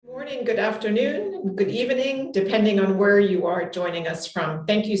morning, good afternoon, good evening, depending on where you are joining us from.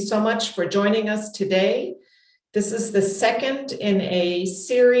 Thank you so much for joining us today. This is the second in a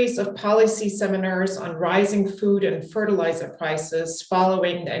series of policy seminars on rising food and fertilizer prices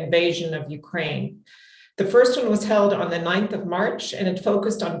following the invasion of Ukraine. The first one was held on the 9th of March, and it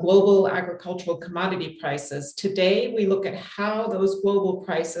focused on global agricultural commodity prices. Today, we look at how those global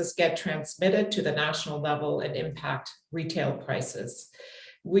prices get transmitted to the national level and impact retail prices.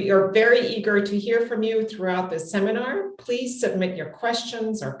 We are very eager to hear from you throughout this seminar. Please submit your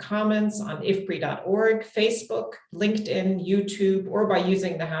questions or comments on IFPRI.org, Facebook, LinkedIn, YouTube, or by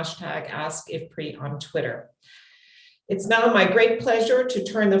using the hashtag AskIFPRI on Twitter. It's now my great pleasure to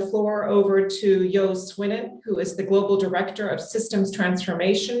turn the floor over to Jo Swinnen, who is the Global Director of Systems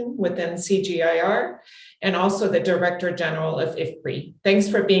Transformation within CGIAR, and also the Director General of IFPRI. Thanks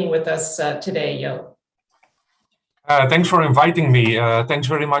for being with us today, Jo. Thanks for inviting me. Thanks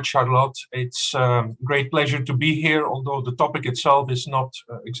very much, Charlotte. It's a great pleasure to be here, although the topic itself is not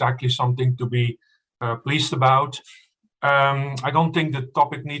exactly something to be pleased about. I don't think the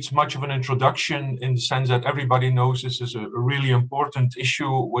topic needs much of an introduction in the sense that everybody knows this is a really important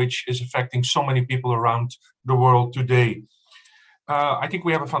issue which is affecting so many people around the world today. I think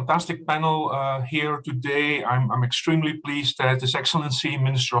we have a fantastic panel here today. I'm extremely pleased that His Excellency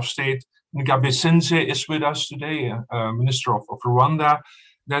Minister of State Ngabe Sinze is with us today, Minister of Rwanda.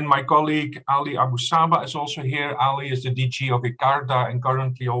 Then my colleague Ali Abu Saba is also here. Ali is the DG of ICARDA and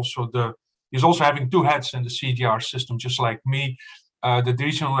currently also he's also having two hats in the CGIAR system, just like me, the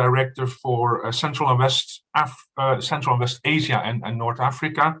regional director for Central and West Asia and North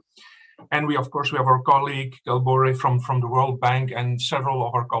Africa. And we, of course, we have our colleague Delbore from the World Bank and several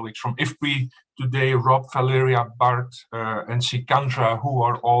of our colleagues from IFPRI today, Rob, Valeria, Bart, and Sikandra, who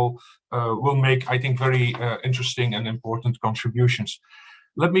are all will make, I think, very interesting and important contributions.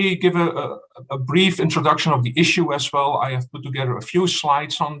 Let me give a brief introduction of the issue as well. I have put together a few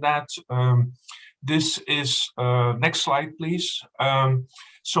slides on that. This is, next slide, please.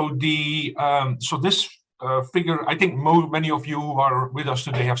 So this figure, I think many of you who are with us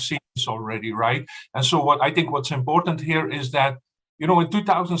today have seen this already, right? And so what's important here is that, you know, in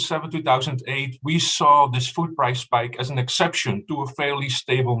 2007, 2008, we saw this food price spike as an exception to a fairly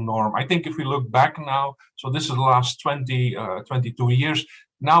stable norm. I think if we look back now, so this is the last 22 years,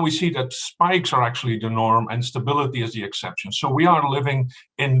 now we see that spikes are actually the norm and stability is the exception. So we are living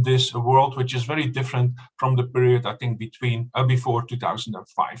in this world which is very different from the period, I think, before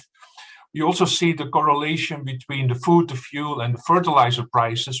 2005. You also see the correlation between the food, the fuel, and the fertilizer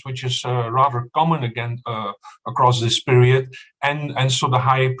prices, which is rather common again across this period, and so the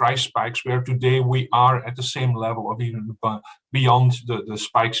high price spikes, where today we are at the same level of even beyond the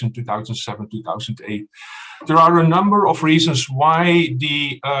spikes in 2007, 2008. There are a number of reasons why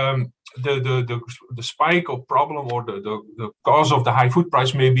the spike or problem or the cause of the high food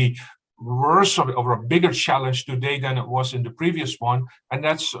price may be worse or a bigger challenge today than it was in the previous one, and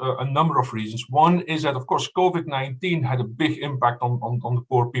that's a number of reasons. One is that, of course, COVID-19 had a big impact on the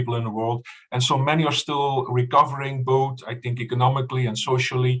poor people in the world, and so many are still recovering, both, I think, economically and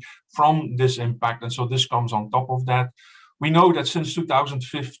socially from this impact, and so this comes on top of that. We know that since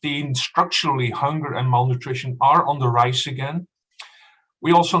 2015, structurally, hunger and malnutrition are on the rise again.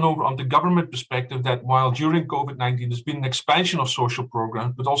 We also know from the government perspective that while during COVID-19 there's been an expansion of social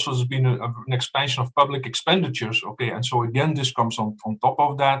programs, but also there's been an expansion of public expenditures, okay? And so again, this comes on top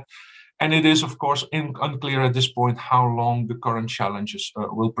of that. And it is, of course, unclear at this point how long the current challenges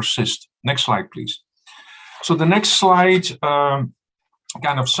will persist. Next slide, please. So the next slide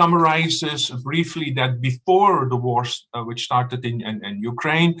kind of summarizes briefly that before the wars which started in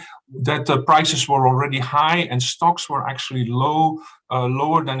Ukraine, that the prices were already high and stocks were actually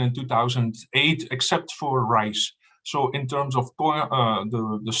lower than in 2008, except for rice. So in terms of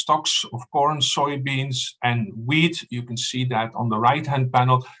the stocks of corn, soybeans, and wheat, you can see that on the right-hand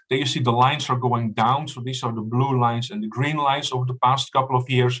panel, there you see the lines are going down. So these are the blue lines and the green lines over the past couple of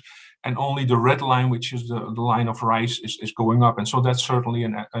years. And only the red line, which is the line of rice, is going up. And so that's certainly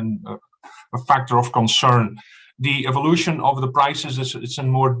a factor of concern. The evolution of the prices it's in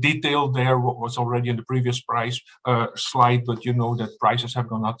more detail there, what was already in the previous slide, but you know that prices have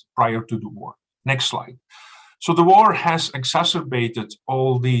gone up prior to the war. Next slide. So the war has exacerbated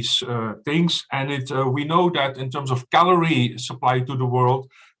all these things, and we know that in terms of calorie supply to the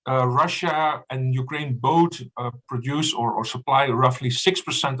world, Russia and Ukraine both produce or supply roughly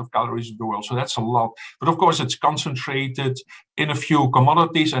 6% of calories of the world. So that's a lot. But of course, it's concentrated in a few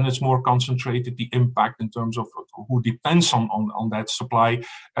commodities, and it's more concentrated, the impact in terms of who depends on that supply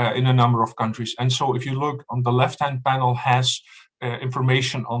in a number of countries. And so if you look on the left-hand panel has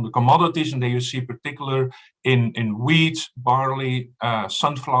information on the commodities, and there you see particular in wheat, barley,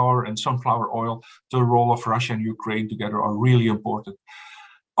 sunflower and sunflower oil, the role of Russia and Ukraine together are really important.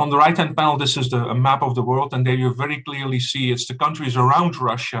 On the right-hand panel, this is a map of the world, and there you very clearly see it's the countries around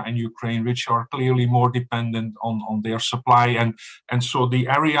Russia and Ukraine which are clearly more dependent on their supply, and so the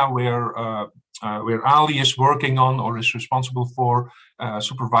area where Ali is working on or is responsible for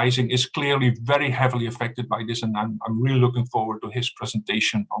supervising is clearly very heavily affected by this, and I'm really looking forward to his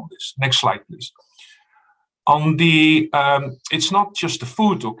presentation on this. Next slide, please. On the, it's not just the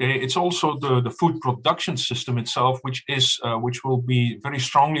food, okay? It's also the food production system itself, which will be very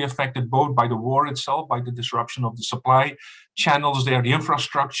strongly affected both by the war itself, by the disruption of the supply channels there, the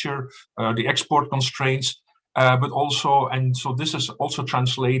infrastructure, the export constraints, but also, and so this is also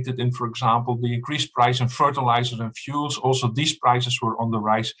translated in, for example, the increased price in fertilizers and fuels. Also, these prices were on the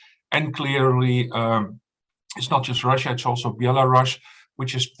rise, and clearly, it's not just Russia; it's also Belarus,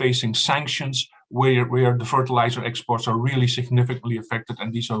 which is facing sanctions, where the fertilizer exports are really significantly affected,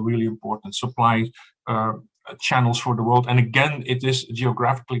 and these are really important supply channels for the world. And again, it is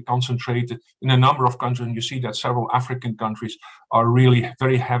geographically concentrated in a number of countries, and you see that several African countries are really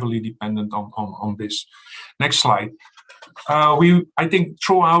very heavily dependent on this. Next slide. I think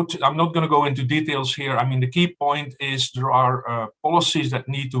throughout, I'm not going to go into details here. I mean, the key point is there are policies that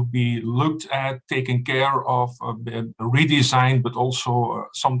need to be looked at, taken care of, redesigned, but also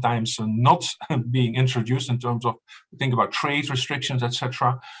sometimes not being introduced in terms of, think about trade restrictions,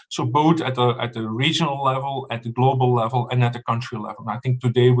 etc. So both at the regional level, at the global level, and at the country level. And I think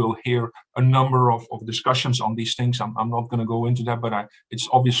today we'll hear a number of discussions on these things. I'm not going to go into that, but it's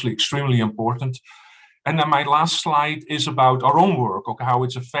obviously extremely important. And then my last slide is about our own work, okay, how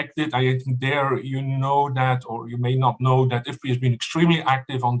it's affected. I think there you know that, or you may not know that IFPRI has been extremely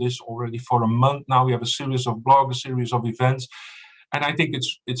active on this already for a month now. We have a series of blogs, a series of events. And I think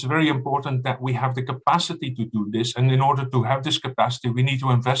it's very important that we have the capacity to do this. And in order to have this capacity, we need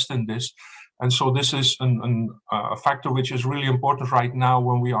to invest in this. And so this is a factor which is really important right now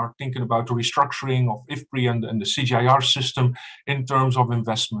when we are thinking about the restructuring of IFPRI and the CGIAR system in terms of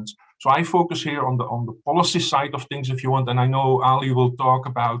investments. So I focus here on the policy side of things, if you want, and I know Ali will talk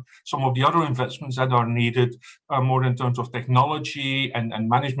about some of the other investments that are needed, more in terms of technology and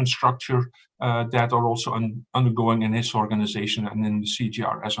management structure that are also undergoing in his organization and in the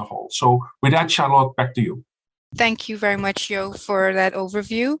CGIAR as a whole. So with that, Charlotte, back to you. Thank you very much, Jo, for that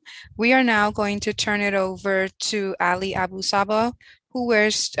overview. We are now going to turn it over to Ali Abu Sabah, who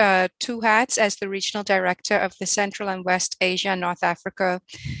wears two hats as the Regional Director of the Central and West Asia and North Africa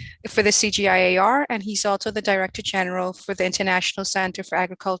for the CGIAR, and he's also the Director General for the International Center for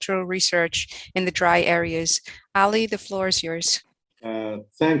Agricultural Research in the Dry Areas. Ali, the floor is yours.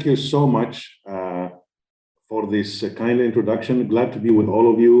 Thank you so much for this kind introduction. Glad to be with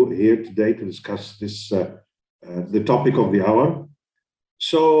all of you here today to discuss this, the topic of the hour.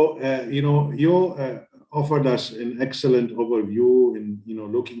 So, you offered us an excellent overview in,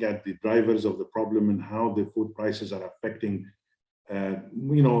 looking at the drivers of the problem and how the food prices are affecting,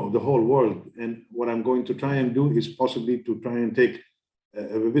 the whole world. And what I'm going to try and do is possibly to try and take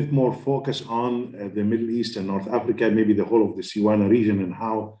a bit more focus on the Middle East and North Africa, maybe the whole of the Siwana region, and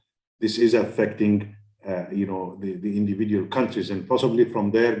how this is affecting, the individual countries, and possibly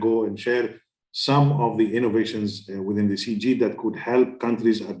from there go and share some of the innovations within the CG that could help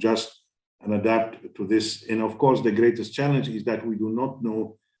countries adjust and adapt to this. And of course, the greatest challenge is that we do not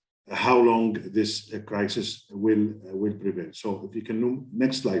know how long this crisis will prevail. So if you can move,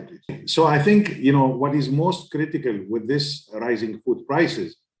 next slide, please. So I think, what is most critical with this rising food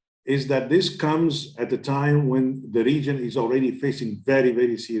prices is that this comes at a time when the region is already facing very,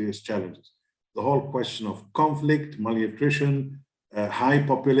 very serious challenges. The whole question of conflict, malnutrition, high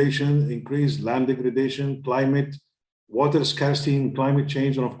population increase, land degradation, climate, water scarcity, and climate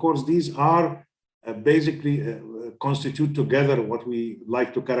change. And of course, these are basically constitute together what we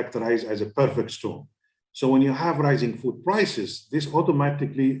like to characterize as a perfect storm. So when you have rising food prices, this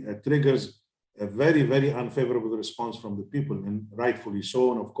automatically triggers a very, very unfavorable response from the people, and rightfully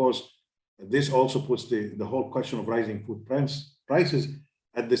so. And of course, this also puts the whole question of rising food prices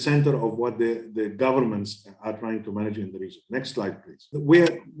at the center of what the governments are trying to manage in the region. Next slide, please.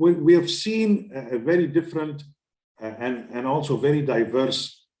 We have seen a very different and also very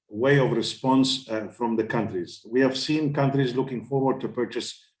diverse way of response from the countries. We have seen countries looking forward to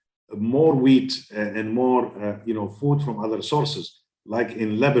purchase more wheat and more food from other sources, like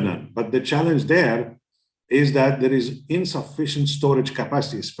in Lebanon. But the challenge there is that there is insufficient storage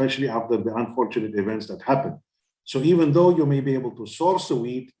capacity, especially after the unfortunate events that happened. So even though you may be able to source the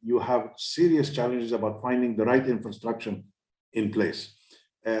wheat, you have serious challenges about finding the right infrastructure in place.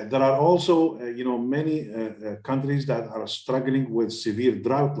 There are also, many countries that are struggling with severe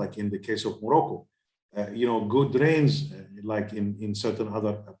drought, like in the case of Morocco. Good rains, like in certain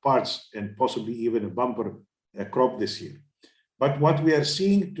other parts, and possibly even a bumper crop this year. But what we are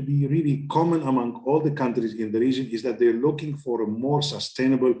seeing to be really common among all the countries in the region is that they're looking for a more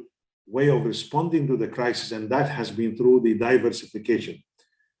sustainable way of responding to the crisis, and that has been through the diversification.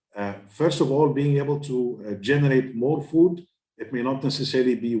 First of all, being able to generate more food. It may not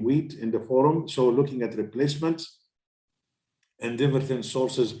necessarily be wheat in the forum, so looking at replacements and different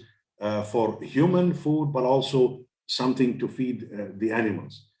sources for human food, but also something to feed the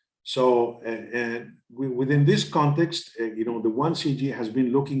animals. So within this context, the 1CG has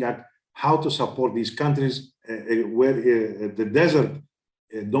been looking at how to support these countries where the desert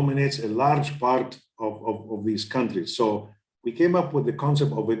dominates a large part of these countries. So we came up with the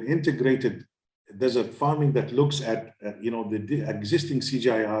concept of an integrated desert farming that looks at the existing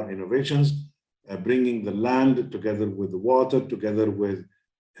CGIAR innovations, bringing the land together with the water, together with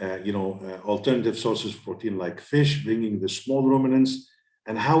alternative sources of protein like fish, bringing the small ruminants,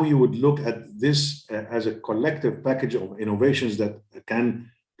 and how you would look at this as a collective package of innovations that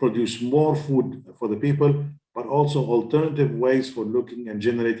can produce more food for the people, but also alternative ways for looking and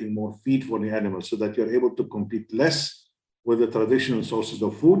generating more feed for the animals, so that you're able to compete less with the traditional sources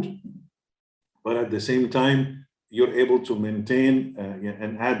of food, but at the same time, you're able to maintain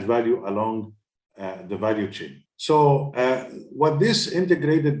and add value along the value chain. So what this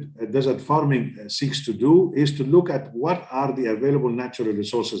integrated desert farming seeks to do is to look at what are the available natural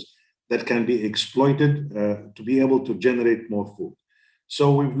resources that can be exploited to be able to generate more food.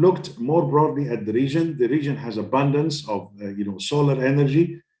 So we've looked more broadly at the region. The region has abundance of solar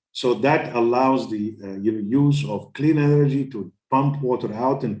energy, so that allows the use of clean energy to pump water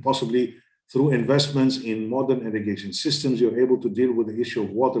out, and possibly through investments in modern irrigation systems, you're able to deal with the issue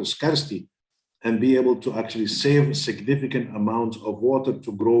of water scarcity and be able to actually save significant amounts of water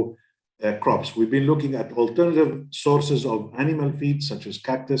to grow crops. We've been looking at alternative sources of animal feed, such as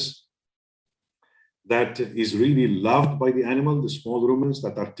cactus, that is really loved by the animal, the small ruminants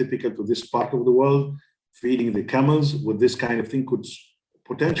that are typical to this part of the world. Feeding the camels with this kind of thing could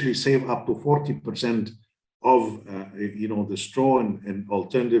potentially save up to 40% of the straw and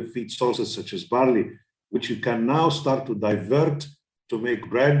alternative feed sources such as barley, which you can now start to divert to make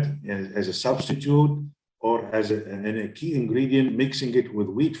bread as a substitute, or as a key ingredient, mixing it with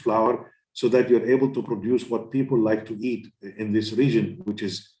wheat flour, so that you're able to produce what people like to eat in this region, which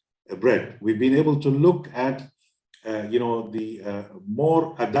is bread. We've been able to look at the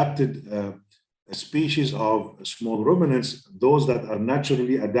more adapted species of small ruminants, those that are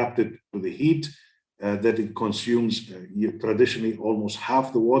naturally adapted to the heat, that it consumes traditionally almost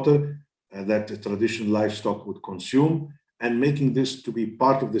half the water that the traditional livestock would consume, and making this to be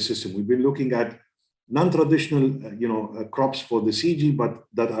part of the system. We've been looking at non-traditional crops for the CG, but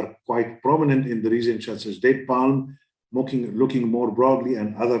that are quite prominent in the region, such as date palm, looking more broadly,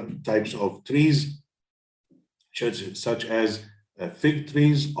 and other types of trees, such as fig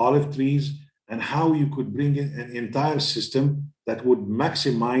trees, olive trees, and how you could bring in an entire system that would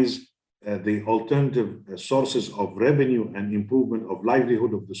maximize the alternative sources of revenue and improvement of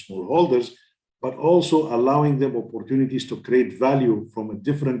livelihood of the smallholders, but also allowing them opportunities to create value from a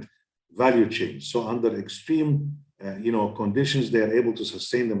different value chain. So under extreme conditions, they are able to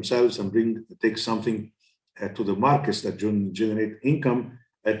sustain themselves and take something to the markets that generate income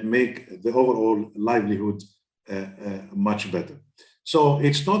and make the overall livelihood much better. So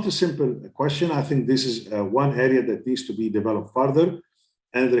it's not a simple question. I think this is one area that needs to be developed further,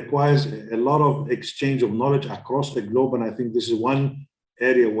 and it requires a lot of exchange of knowledge across the globe. And I think this is one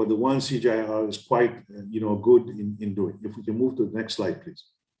area where the 1CGIAR is quite good in doing. If we can move to the next slide, please.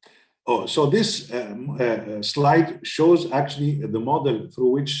 So this slide shows actually the model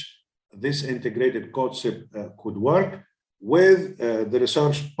through which this integrated concept could work, with the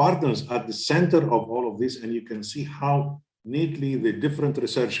research partners at the center of all of this. And you can see how neatly the different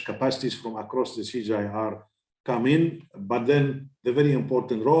research capacities from across the CGIAR come in, but then the very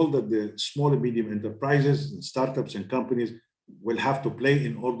important role that the small and medium enterprises and startups and companies will have to play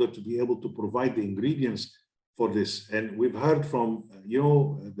in order to be able to provide the ingredients for this. And we've heard from,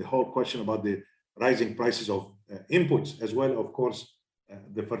 the whole question about the rising prices of inputs, as well, of course,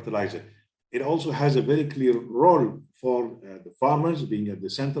 the fertilizer. It also has a very clear role for the farmers being at the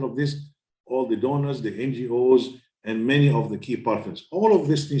center of this, all the donors, the NGOs, and many of the key partners. All of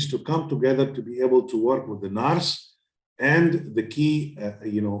this needs to come together to be able to work with the NARS and the key,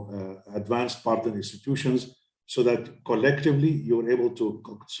 advanced partner institutions, so that collectively you're able to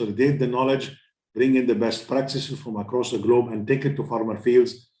consolidate the knowledge bring in the best practices from across the globe and take it to farmer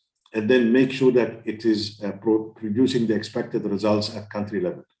fields, and then make sure that it is producing the expected results at country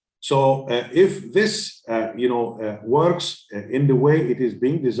level. So if this works in the way it is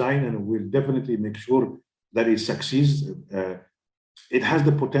being designed, and we'll definitely make sure that it succeeds, it has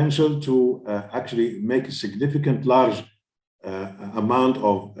the potential to actually make a significant large amount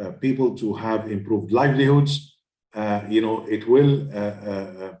of people to have improved livelihoods. It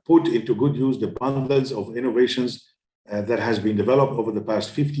will put into good use the bundles of innovations that has been developed over the past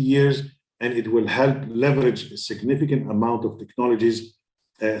 50 years, and it will help leverage a significant amount of technologies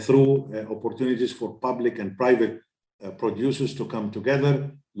through opportunities for public and private producers to come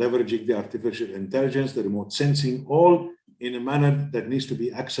together, leveraging the artificial intelligence, the remote sensing, all in a manner that needs to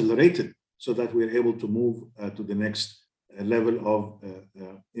be accelerated so that we're able to move to the next level of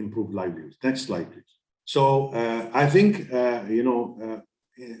improved livelihoods. Next slide, please. So I think,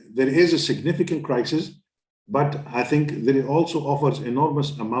 there is a significant crisis, but I think that it also offers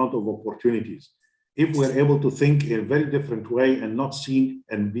enormous amount of opportunities. If we're able to think in a very different way and not see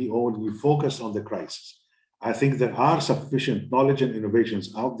and be only focused on the crisis, I think there are sufficient knowledge and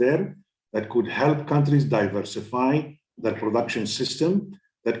innovations out there that could help countries diversify their production system,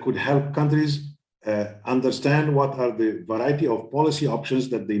 that could help countries understand what are the variety of policy options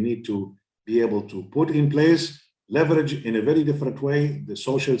that they need to be able to put in place, leverage in a very different way the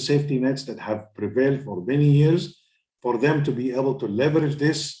social safety nets that have prevailed for many years, for them to be able to leverage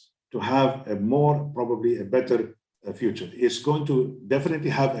this to have a more, probably a better future. It's going to definitely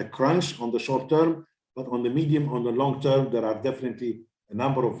have a crunch on the short term, but on the medium, on the long term, there are definitely a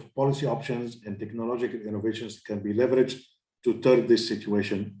number of policy options and technological innovations that can be leveraged to turn this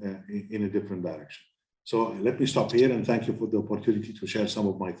situation in a different direction. So let me stop here and thank you for the opportunity to share some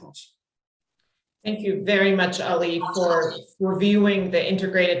of my thoughts. Thank you very much, Ali, for reviewing the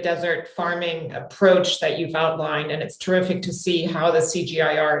integrated desert farming approach that you've outlined. And it's terrific to see how the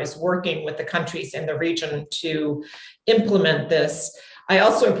CGIAR is working with the countries in the region to implement this. I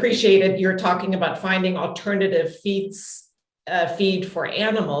also appreciated your talking about finding alternative feed for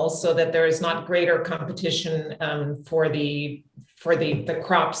animals so that there is not greater competition for the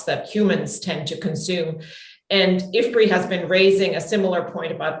crops that humans tend to consume. And IFPRI has been raising a similar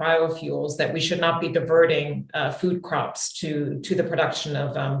point about biofuels, that we should not be diverting food crops to the production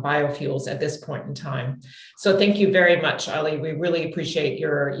of biofuels at this point in time. So thank you very much, Ali. We really appreciate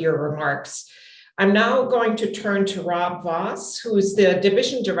your remarks. I'm now going to turn to Rob Voss, who's the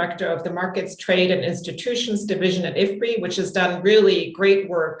Division Director of the Markets, Trade and Institutions Division at IFPRI, which has done really great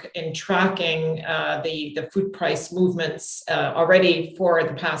work in tracking the food price movements already for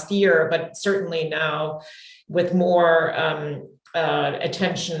the past year, but certainly now with more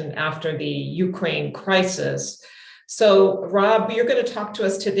attention after the Ukraine crisis. So Rob, you're going to talk to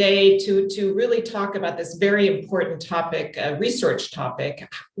us today to really talk about this very important topic, research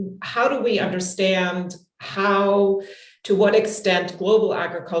topic. How do we understand to what extent global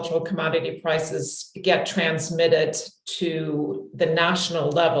agricultural commodity prices get transmitted to the national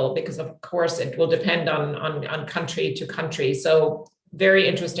level? Because of course it will depend on country to country. So very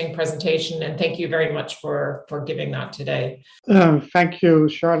interesting presentation, and thank you very much for giving that today. Thank you,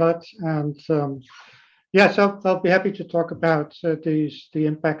 Charlotte. And yes, I'll be happy to talk about the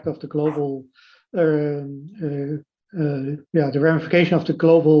impact of the global, the ramification of the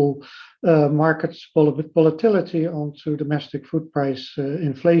global markets volatility onto domestic food price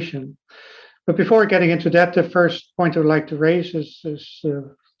inflation. But before getting into that, the first point I would like to raise is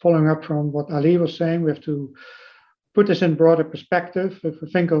following up from what Ali was saying. We have to put this in broader perspective. If we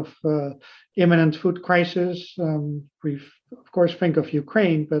think of imminent food crisis, we of course think of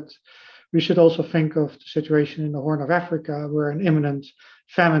Ukraine, but we should also think of the situation in the Horn of Africa, where an imminent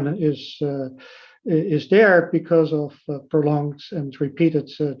famine is there because of prolonged and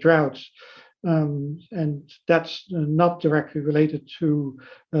repeated droughts. And that's not directly related to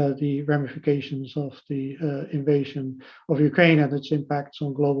the ramifications of the invasion of Ukraine and its impacts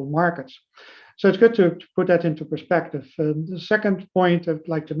on global markets. So it's good to put that into perspective. The second point I'd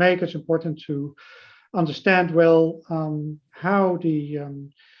like to make, it's important to understand well how the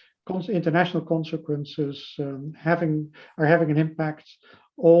international consequences are having an impact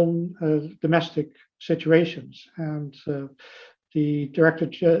on domestic situations. And the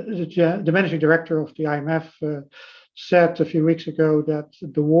managing director of the IMF said a few weeks ago that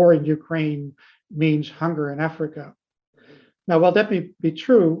the war in Ukraine means hunger in Africa. Now, while that may be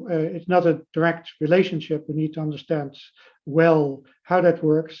true, it's not a direct relationship. We need to understand well how that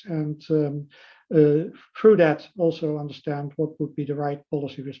works, and through that also understand what would be the right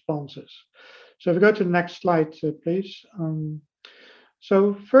policy responses. So if we go to the next slide, please.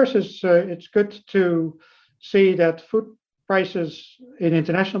 So first, it's good to see that food prices in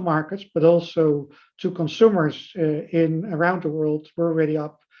international markets, but also to consumers in around the world, were already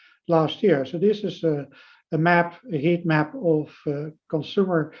up last year. So this is a heat map of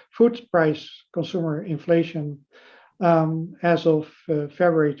consumer food price, consumer inflation as of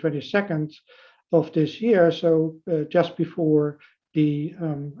February 22nd of this year. So just before the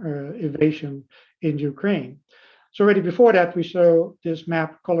invasion in Ukraine. So already before that, we saw this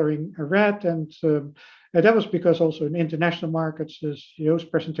map coloring red, and that was because also in international markets, as Jo's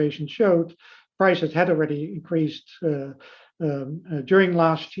presentation showed, prices had already increased during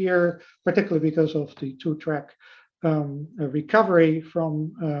last year, particularly because of the two-track recovery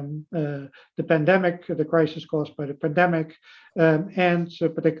from the pandemic, the crisis caused by the pandemic, and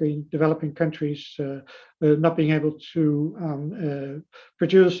particularly in developing countries not being able to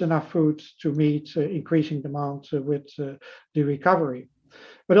produce enough food to meet increasing demand with the recovery.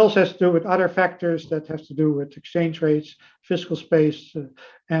 But also has to do with other factors that have to do with exchange rates, fiscal space,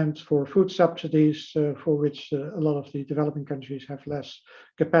 and for food subsidies, for which a lot of the developing countries have less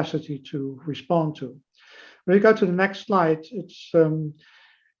capacity to respond to. When we go to the next slide, it's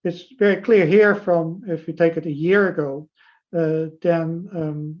very clear here from, if we take it a year ago,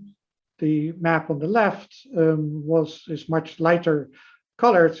 then the map on the left is much lighter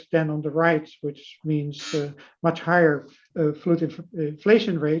colored than on the right, which means much higher food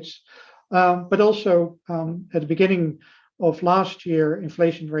inflation rates. But also at the beginning of last year,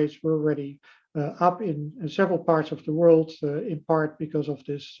 inflation rates were already up in several parts of the world, in part because of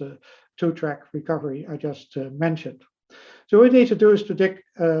this two-track recovery I just mentioned. So what we need to do is to dig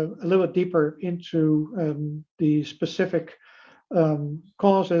a little bit deeper into the specific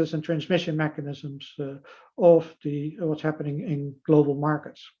causes and transmission mechanisms of what's happening in global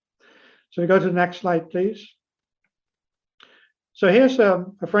markets. So we go to the next slide, please. So here's a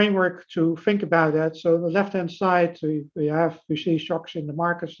framework to think about that. So on the left-hand side, we see shocks in the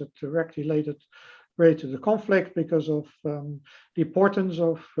markets that directly related to the conflict because of the importance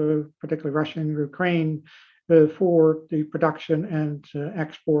of particularly Russia and Ukraine for the production and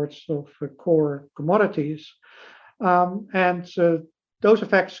exports of core commodities. And those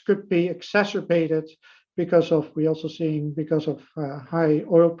effects could be exacerbated because of high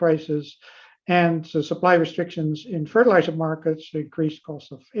oil prices and supply restrictions in fertilizer markets, increased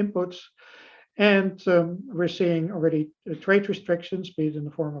cost of inputs. And we're seeing already trade restrictions, be it in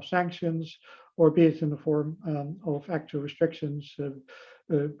the form of sanctions or be it in the form of actual restrictions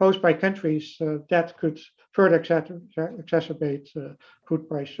posed by countries that could further exacerbate food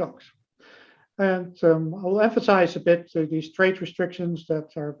price shocks. And I'll emphasize a bit these trade restrictions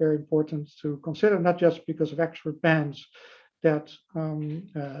that are very important to consider, not just because of export bans that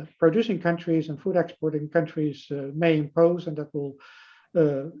producing countries and food exporting countries may impose, and that will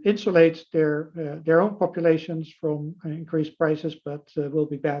insulate their own populations from increased prices, but will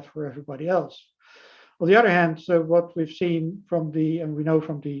be bad for everybody else. On the other hand, what we've seen and we know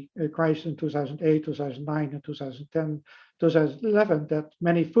from the crisis in 2008, 2009, and 2010, 2011, that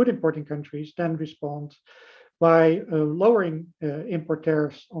many food importing countries then respond by lowering import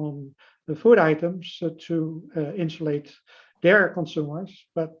tariffs on the food items to insulate their consumers,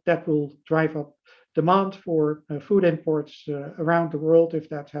 but that will drive up demand for food imports around the world if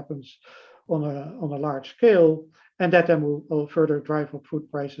that happens on a large scale, and that then will further drive up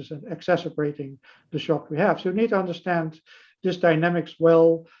food prices and exacerbating the shock we have. So we need to understand this dynamics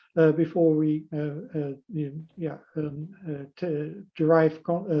well before we derive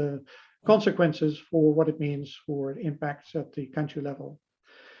consequences for what it means for impacts at the country level.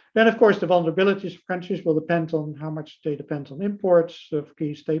 Then, of course, the vulnerabilities of countries will depend on how much they depend on imports of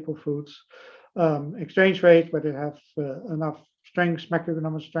key staple foods, exchange rate, whether they have enough strengths,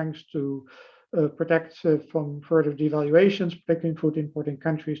 macroeconomic strengths to protect from further devaluations, particularly in food importing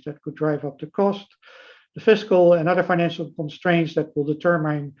countries that could drive up the cost, the fiscal and other financial constraints that will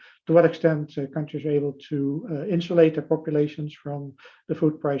determine to what extent countries are able to insulate their populations from the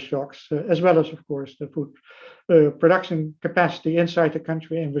food price shocks, as well as, of course, the food production capacity inside the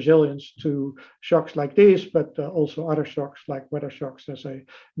country and resilience to shocks like these, but also other shocks like weather shocks, as I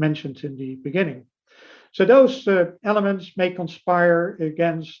mentioned in the beginning. So those elements may conspire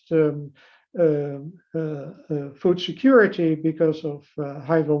against food security because of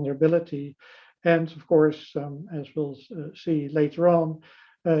high vulnerability. And of course, as we'll see later on,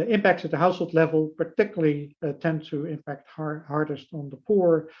 impacts at the household level particularly tend to impact hardest on the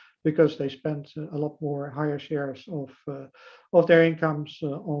poor because they spend a lot more higher shares of their incomes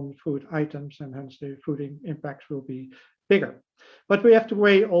on food items, and hence the food impacts will be bigger. But we have to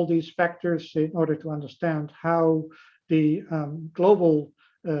weigh all these factors in order to understand how the global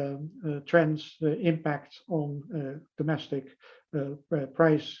trends impact on domestic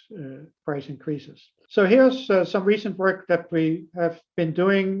price increases. So here's some recent work that we have been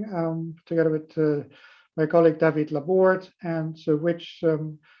doing together with my colleague David Laborde, and which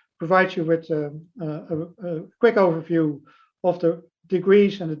provides you with a quick overview of the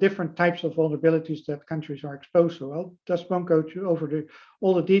degrees and the different types of vulnerabilities that countries are exposed to. I just won't go over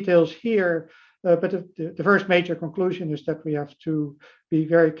all the details here, but the first major conclusion is that we have to be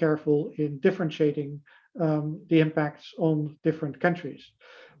very careful in differentiating the impacts on different countries.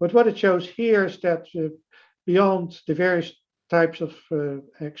 But what it shows here is that beyond the various types of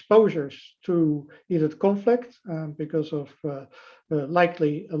exposures to either the conflict because of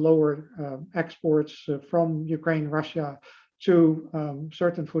likely lower exports from Ukraine, Russia to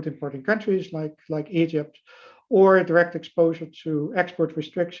certain food importing countries like Egypt, or direct exposure to export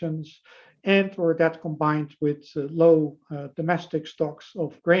restrictions, and or that combined with low domestic stocks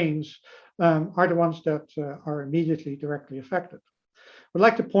of grains are the ones that are immediately directly affected. I'd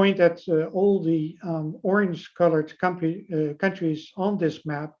like to point at all the orange-colored countries on this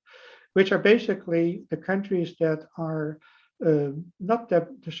map, which are basically the countries that are not that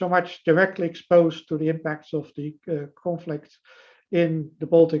so much directly exposed to the impacts of the conflict in the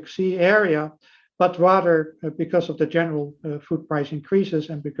Baltic Sea area, but rather because of the general food price increases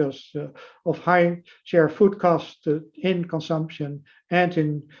and because of high share of food costs in consumption and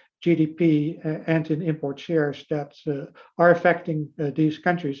in GDP and in import shares that are affecting these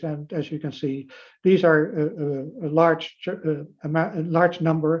countries. And as you can see, these are a large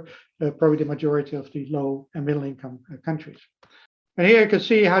number, probably the majority of the low and middle income countries. And here you can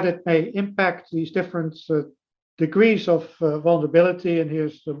see how that may impact these different degrees of vulnerability. And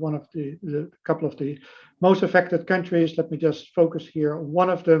here's one of the couple of the most affected countries. Let me just focus here on one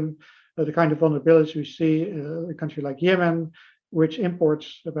of them, the kind of vulnerabilities we see, a country like Yemen, which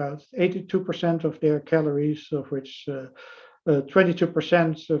imports about 82% of their calories, of which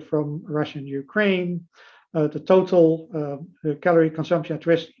 22% from Russia and Ukraine. The total calorie consumption at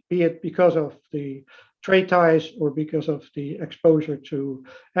risk, be it because of the trade ties or because of the exposure to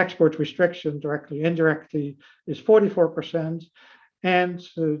export restriction directly, indirectly, is 44%. And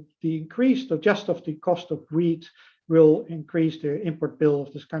the increase of the cost of wheat will increase the import bill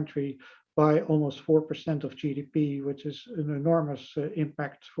of this country by almost 4% of GDP, which is an enormous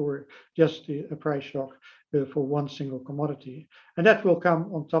impact for just a price shock for one single commodity. And that will come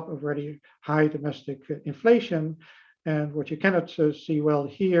on top of already high domestic inflation. And what you cannot see well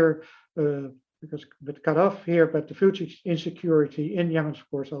here, because it's cut off here, but the food insecurity in Yemen, of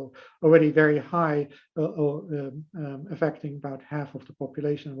course, are already very high, affecting about half of the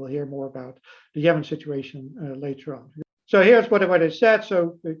population. We'll hear more about the Yemen situation later on. So here's what I said.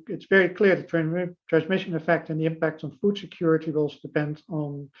 So it's very clear the transmission effect and the impact on food security will depend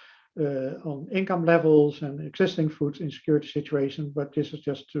on income levels and existing food insecurity situation. But this is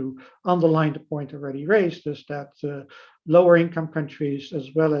just to underline the point already raised, is that lower income countries as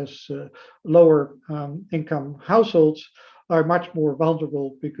well as lower income households are much more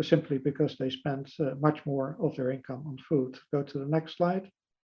vulnerable simply because they spend much more of their income on food. Go to the next slide.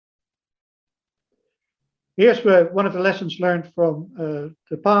 Here's one of the lessons learned from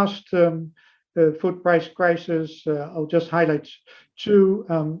the past food price crisis. I'll just highlight two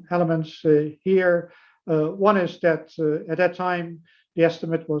elements here. One is that at that time, the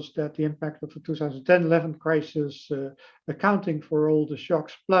estimate was that the impact of the 2010-11 crisis, accounting for all the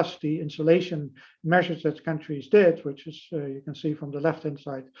shocks plus the insulation measures that countries did, which is, you can see from the left-hand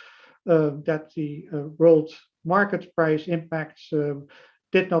side, that the world market price impacts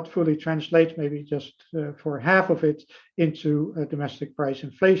did not fully translate, maybe just for half of it, into domestic price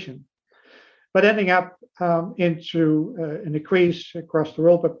inflation. But ending up into an increase across the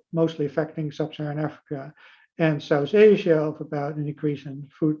world, but mostly affecting sub-Saharan Africa and South Asia, of about an increase in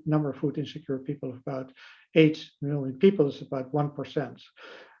number of food insecure people of about 8 million people, is about 1%.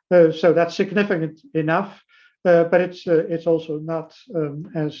 So that's significant enough, but it's also not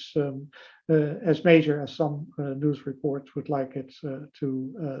as major as some news reports would like it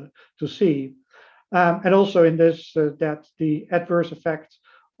to see. And also in this, that the adverse effect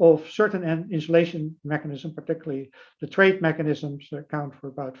of certain insulation mechanisms, particularly the trade mechanisms, account for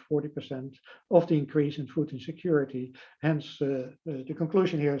about 40% of the increase in food insecurity. Hence, the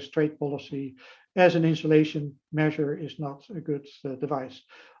conclusion here is trade policy as an insulation measure is not a good device.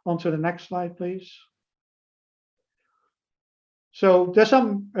 On to the next slide, please. So there's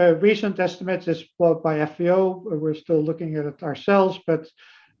some recent estimates as well by FAO. We're still looking at it ourselves, but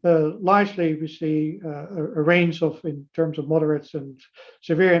largely we see a range of, in terms of moderates and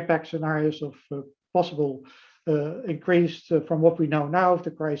severe impact scenarios of possible increased from what we know now of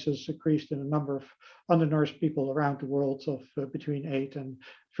the crisis, increased in the number of undernourished people around the world of between 8 and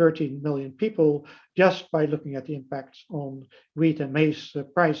 13 million people, just by looking at the impacts on wheat and maize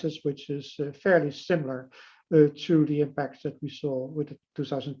prices, which is fairly similar to the impacts that we saw with the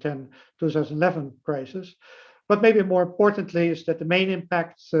 2010-2011 crisis. But maybe more importantly is that the main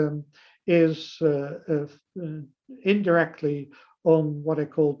impact is indirectly on what I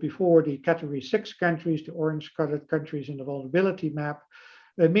called before the category 6 countries, the orange colored countries in the vulnerability map,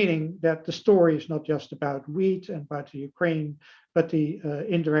 meaning that the story is not just about wheat and about the Ukraine, but the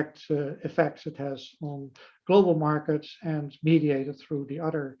indirect effects it has on global markets and mediated through the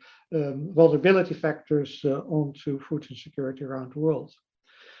other vulnerability factors onto food insecurity around the world.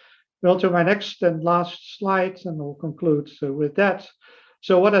 Well, to my next and last slide, and I'll conclude with that.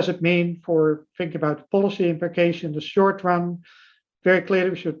 So what does it mean for thinking about policy implication in the short run? Very clearly,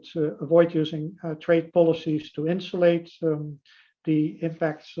 we should avoid using trade policies to insulate the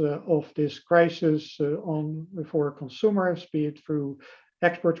impacts of this crisis for consumers, be it through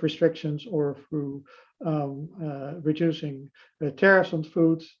export restrictions or through reducing tariffs on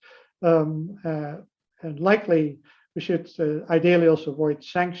foods. And likely, we should ideally also avoid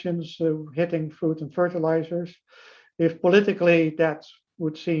sanctions hitting food and fertilizers. If politically that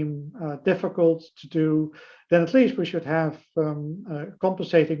would seem difficult to do, then at least we should have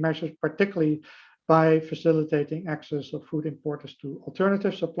compensating measures, particularly by facilitating access of food importers to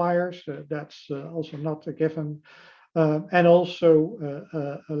alternative suppliers. That's also not a given. And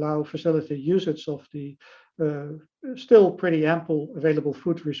also allow facilitate usage of the still pretty ample available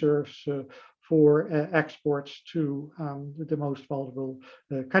food reserves for exports to the most vulnerable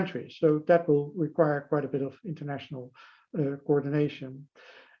countries. So that will require quite a bit of international coordination.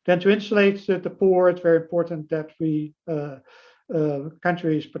 Then to insulate the poor, it's very important that we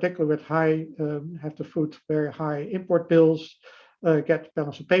countries, particularly with high, have to foot very high import bills, get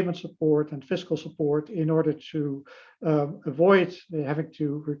balance of payment support and fiscal support in order to avoid having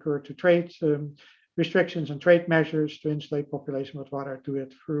to recur to trade restrictions and trade measures to insulate population, but rather do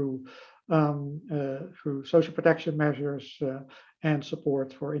it through social protection measures and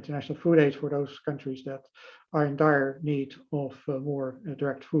support for international food aid for those countries that are in dire need of more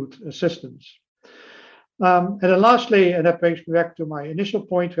direct food assistance. And then lastly, and that brings me back to my initial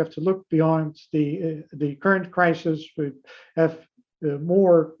point, we have to look beyond the current crisis. We have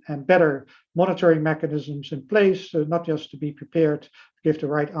more and better monitoring mechanisms in place, not just to be prepared to give the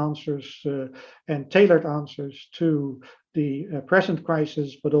right answers and tailored answers to the present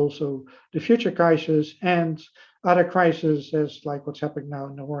crisis, but also the future crisis and other crises, as like what's happening now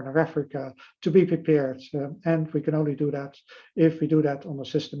in the Horn of Africa, to be prepared. And we can only do that if we do that on a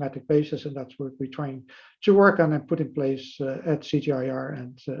systematic basis, and that's what we're trying to work on and put in place at CGIAR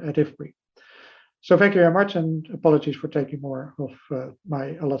and at IFPRI. So thank you very much, and apologies for taking more of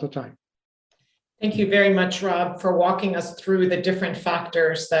my allotted time. Thank you very much, Rob, for walking us through the different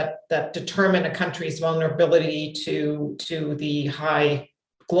factors that determine a country's vulnerability to the high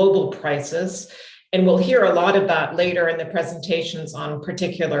global prices. And we'll hear a lot of that later in the presentations on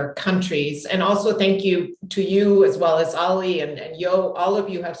particular countries. And also thank you to you as well as Ali and Yo. All of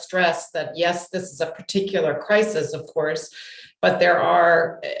you have stressed that, yes, this is a particular crisis, of course, but there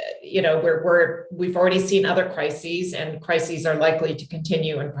are, we've already seen other crises, and crises are likely to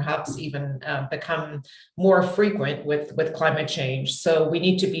continue and perhaps even become more frequent with climate change. So we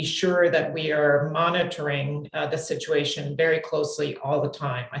need to be sure that we are monitoring the situation very closely all the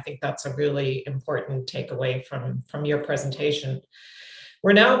time. I think that's a really important takeaway from your presentation.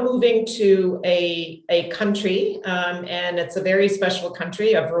 We're now moving to a country, and it's a very special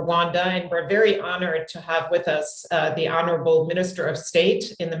country of Rwanda, and we're very honored to have with us the Honorable Minister of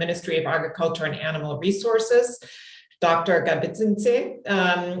State in the Ministry of Agriculture and Animal Resources, Dr. Gabitsinze,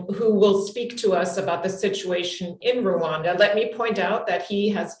 who will speak to us about the situation in Rwanda. Let me point out that he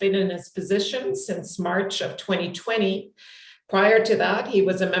has been in his position since March of 2020. Prior to that, he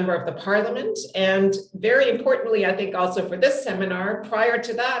was a member of the parliament, and very importantly, I think also for this seminar, prior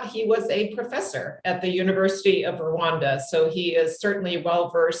to that, he was a professor at the University of Rwanda. So he is certainly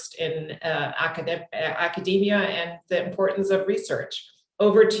well-versed in academia and the importance of research.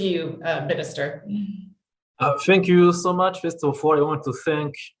 Over to you, Minister. Thank you so much. First of all, I want to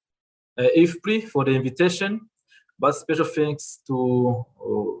thank IFPRI for the invitation, but special thanks to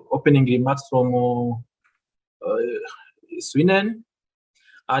opening remarks from Sweden,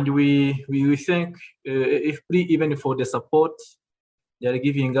 and we thank IFPRI even for the support they are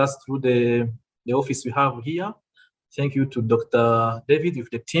giving us through the office we have here. Thank you to Dr. David with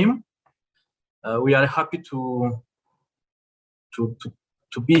the team. We are happy to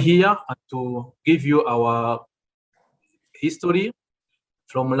be here and to give you our history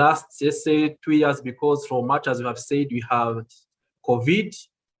from last, let's say, 2 years, because from March, as you have said, we have COVID.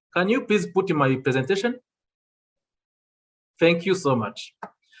 Can you please put in my presentation? Thank you so much.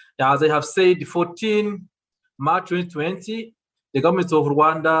 As I have said, 14 March 2020, the government of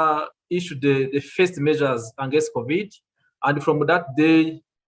Rwanda issued the first measures against COVID. And from that day,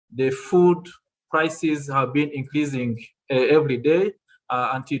 the food prices have been increasing every day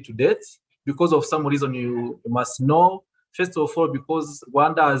until to date, because of some reason you must know. First of all, because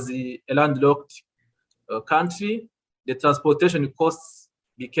Rwanda is a landlocked country, the transportation costs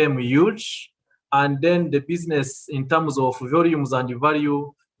became huge. And then the business in terms of volumes and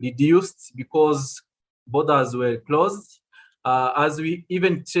value reduced because borders were closed. As we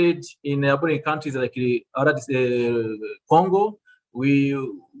even trade in neighboring countries like Congo,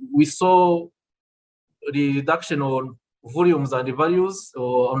 we saw the reduction on volumes and values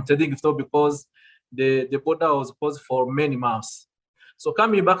on trading floor because the border was closed for many months. So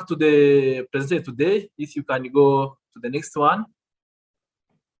coming back to the presentation today, if you can go to the next one.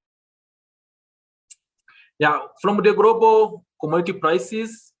 Yeah, from the global commodity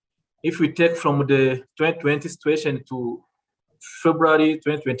prices, if we take from the 2020 situation to February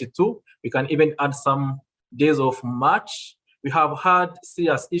 2022, we can even add some days of March. We have had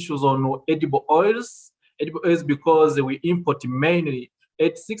serious issues on edible oils. Edible oils because we import mainly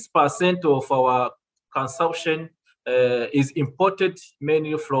 86% of our consumption is imported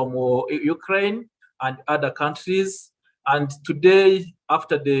mainly from Ukraine and other countries. And today,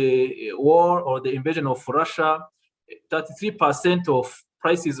 after the war or the invasion of Russia, 33% of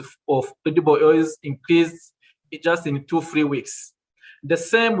prices of edible oils increased just in 2-3 weeks. The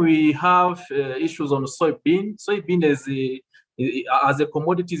same, we have issues on soybean. Soybean as a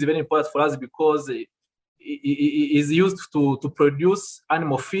commodity is very important for us because it is used to produce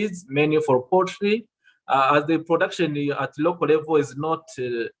animal feeds, mainly for poultry. As the production at local level is not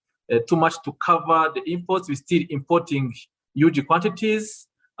too much to cover the imports, we're still importing huge quantities.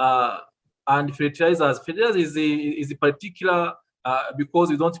 And fertilizers is a particular because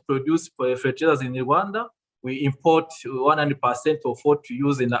we don't produce fertilizers in Rwanda. We import 100% of what we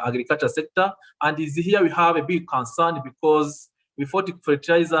use in the agriculture sector. And here we have a big concern because without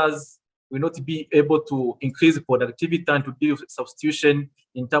fertilizers, will not be able to increase productivity and to deal with substitution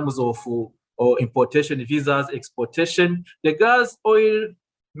in terms of importation visas, exportation. The gas, oil,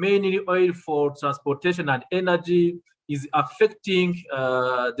 mainly oil for transportation and energy, is affecting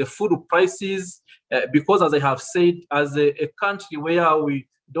the food prices because, as I have said, as a country where we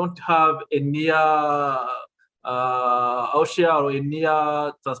don't have a near ocean or a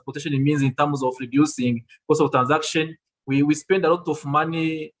near transportation means in terms of reducing cost of transaction, we spend a lot of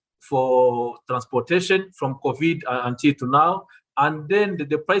money for transportation from COVID until to now. And then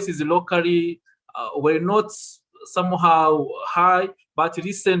the prices locally were not somehow high, but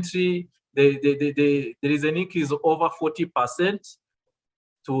recently there is an increase of over 40%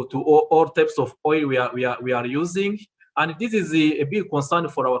 to all types of oil we are using. And this is a big concern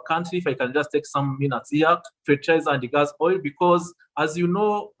for our country. If I can just take some minutes here, fertilizer and gas oil, because as you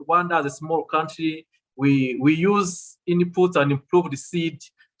know, Rwanda as a small country, we use input and improve the seed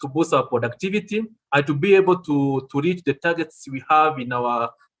to boost our productivity and to be able to reach the targets we have in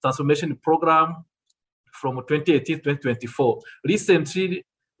our transformation program from 2018 to 2024. Recently,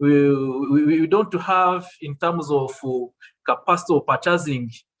 we don't have in terms of capacity of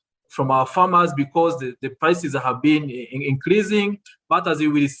purchasing from our farmers because the prices have been increasing. But as you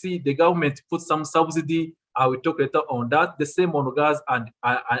will see, the government put some subsidy. I will talk later on that. The same on gas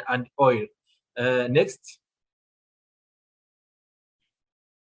and oil. Next.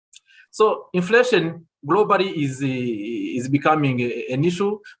 So inflation globally is becoming an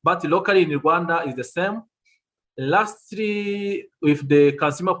issue, but locally in Rwanda is the same. Lastly, with the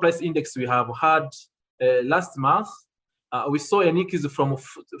consumer price index we have had last month, we saw an increase from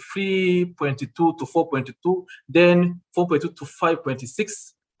 3.2 to 4.2, then 4.2 to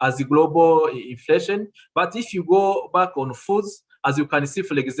 5.6 as the global inflation. But if you go back on foods, as you can see,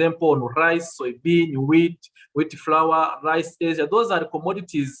 for example, on rice, soybean, wheat flour, rice, Asia, those are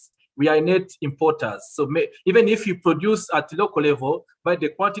commodities we are net importers. So even if you produce at local level, but the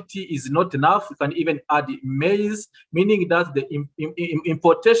quantity is not enough, you can even add maize, meaning that the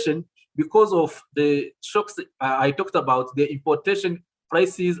importation, because of the shocks I talked about, the importation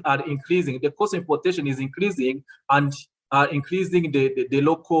prices are increasing. The cost of importation is increasing and are increasing the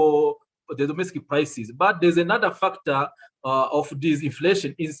domestic prices. But there's another factor of this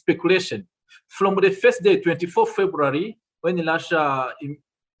inflation is speculation. From the first day, 24 February, when Russia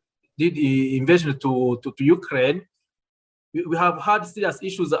did the invasion to Ukraine, we have had serious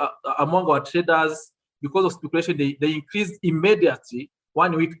issues among our traders because of speculation, they increased immediately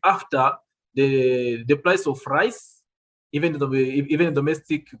 1 week after the price of rice, even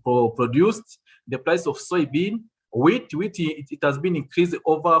domestic produced, the price of soybean, wheat it has been increased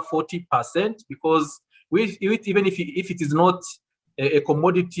over 40%, because wheat, even if it is not a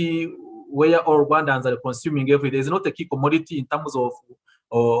commodity where all Rwandans are consuming every day, it's not a key commodity in terms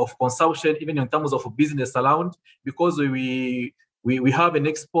of consumption, even in terms of business around, because we have an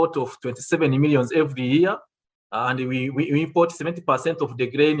export of 27 million every year, and we import 70% of the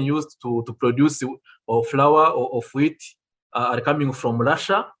grain used to produce flour or wheat are coming from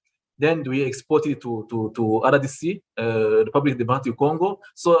Russia. Then we export it to RDC, Republic Democratic Congo.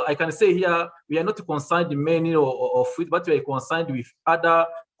 So I can say here, we are not concerned mainly of wheat, but we are concerned with other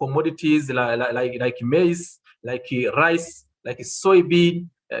commodities like maize, like rice, like soybean,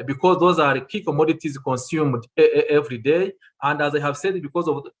 because those are key commodities consumed every day. And as I have said, because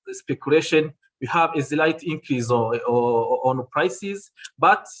of the speculation, we have a slight increase on prices.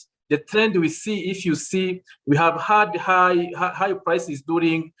 But the trend we see, if you see, we have had high prices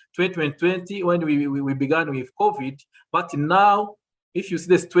during 2020 when we began with COVID. But now, if you see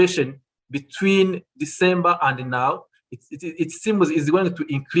the situation between December and now, it seems it's going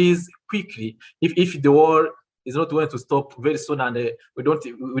to increase quickly if the war is not going to stop very soon, and we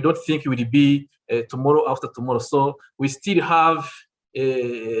don't think it will be tomorrow after tomorrow. So we still have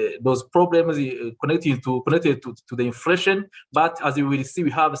those problems connected to the inflation. But as you will see,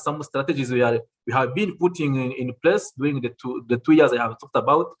 we have some strategies we have been putting in place during the 2 years I have talked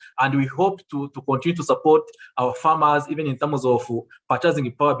about, and we hope to continue to support our farmers even in terms of purchasing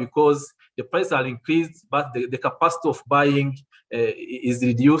power, because the prices are increased, but the capacity of buying is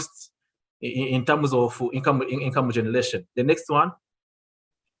reduced in terms of income generation. The next one.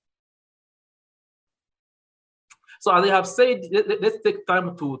 So as I have said, let's take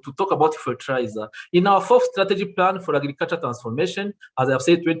time to talk about fertilizer. In our fourth strategy plan for agriculture transformation, as I have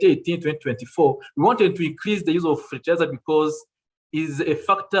said, 2018-2024, we wanted to increase the use of fertilizer because is a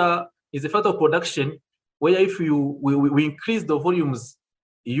factor of production where if we increase the volumes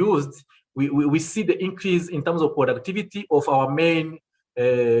used, we see the increase in terms of productivity of our main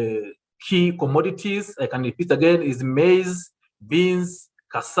key commodities. I can repeat again, is maize, beans,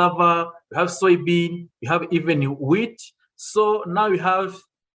 cassava, we have soybean, we have even wheat. So now we have,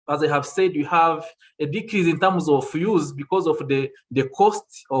 as I have said, we have a decrease in terms of use because of the cost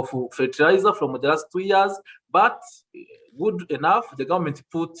of fertilizer from the last 2 years. But good enough, the government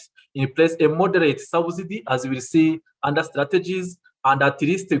put in place a moderate subsidy, as we will see under strategies, and at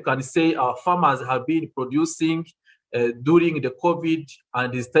least you can say our farmers have been producing during the COVID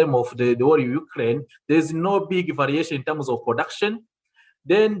and this time of the war in Ukraine. There's no big variation in terms of production.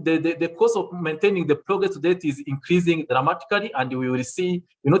 Then the cost of maintaining the progress to date is increasing dramatically, and we will see it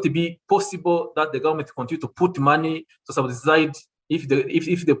will not be possible that the government continue to put money to subsidize if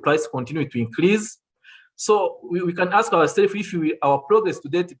the price continue to increase. So we can ask ourselves if our progress to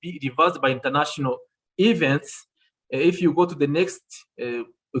date be reversed by international events. If you go to the next,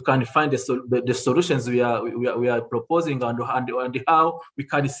 we can find the solutions we are proposing and how we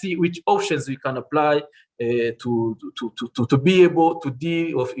can see which options we can apply to be able to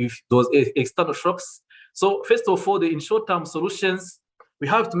deal with those external shocks. So first of all, in short-term solutions, we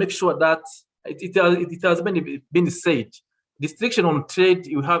have to make sure that it has been said, restriction on trade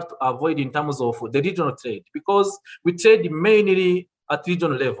you have to avoid in terms of the regional trade, because we trade mainly at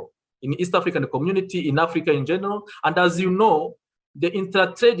regional level in East African community, in Africa in general. And as you know, the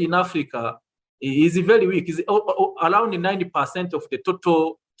intra-trade in Africa is very weak. It's around 90% of the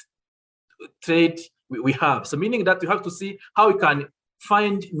total trade we have. So meaning that we have to see how we can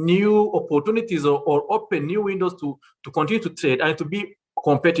find new opportunities or open new windows to continue to trade and to be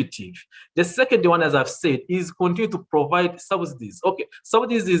competitive. The second one, as I've said, is continue to provide subsidies. Okay,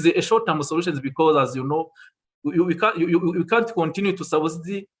 subsidies is a short-term solution because, as you know, we can't continue to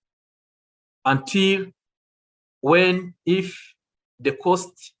subsidy until if the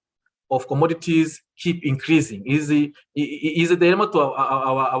cost of commodities keep increasing. Is a dilemma to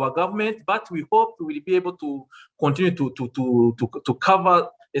our government, but we hope we will be able to continue to cover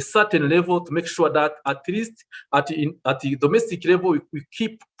a certain level to make sure that at least at the domestic level we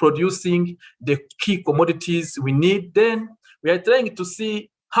keep producing the key commodities we need. Then we are trying to see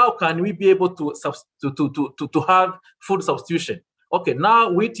how can we be able to have food substitution. Okay,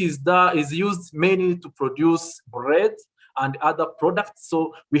 now wheat is used mainly to produce bread and other products.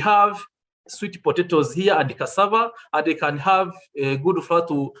 So we have sweet potatoes here and cassava, and they can have a good flour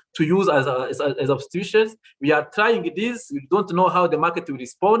to use as substitutions. We are trying this. We don't know how the market will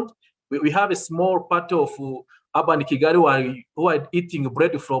respond. We have a small part of urban Kigali who are eating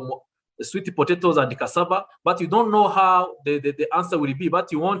bread from sweet potatoes and cassava, but you don't know how the answer will be,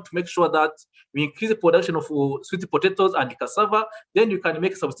 but you want to make sure that we increase the production of sweet potatoes and cassava, then you can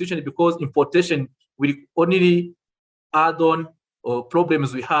make substitution, because importation will only add on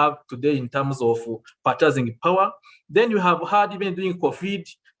problems we have today in terms of purchasing power. Then you have had, even during COVID,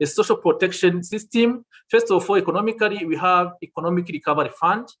 a social protection system. First of all, economically, we have economic recovery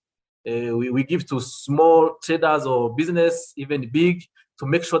fund. We give to small traders or business, even big, to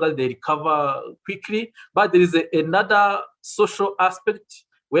make sure that they recover quickly. But there is another social aspect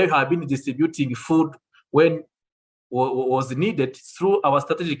where we have been distributing food when was needed through our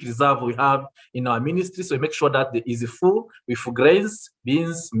strategic reserve we have in our ministry. So we make sure that there is food with grains,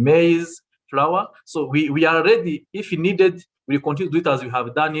 beans, maize, flour. So we are ready. If needed, we continue to do it as we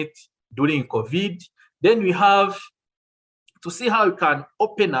have done it during COVID. Then we have to see how we can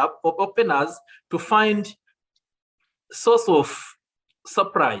open us to find source of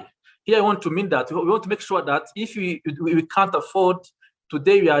supply. Here I want to mean that we want to make sure that if we can't afford,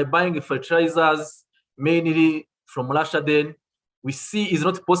 today we are buying fertilizers mainly from Russia, then we see it's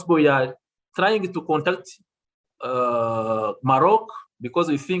not possible. We are trying to contact Morocco because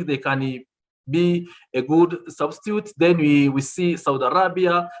we think they can be a good substitute. Then we see Saudi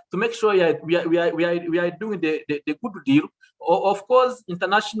Arabia to make sure we are doing the good deal. Of course,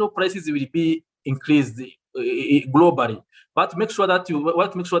 international prices will be increased globally, but make sure that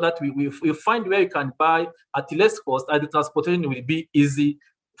we find where you can buy at less cost, and the transportation will be easy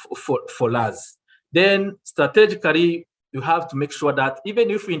for us. Then strategically, you have to make sure that even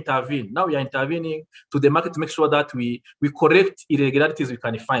if we intervene, now we are intervening to the market to make sure that we correct irregularities we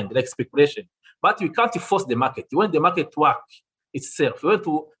can find, like speculation. But we can't force the market. We want the market to work itself. We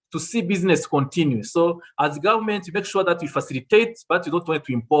want to see business continue. So as government, we make sure that we facilitate, but we don't want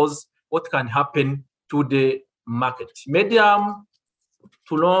to impose what can happen to the market. Medium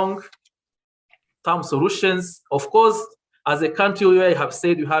to long term solutions. Of course, as a country where I have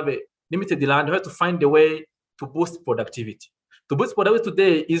said you have a limited land, we have to find a way to boost productivity. To boost productivity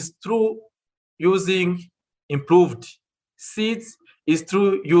today is through using improved seeds, is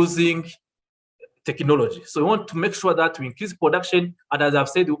through using technology. So we want to make sure that we increase production, and as I've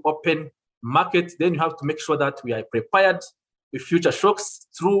said, we open market. Then you have to make sure that we are prepared with future shocks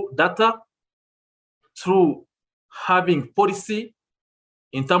through data, through having policy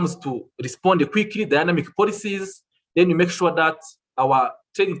in terms to respond quickly, dynamic policies. Then you make sure that our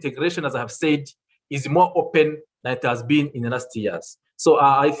trade integration, as I have said, is more open than it has been in the last years. So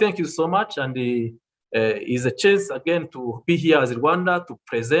I thank you so much, and is a chance again to be here as Rwanda to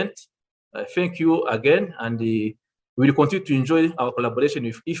present. Thank you again, and we will continue to enjoy our collaboration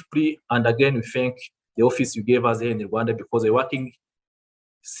with IFPRI. And again, we thank the office you gave us here in Rwanda, because we're working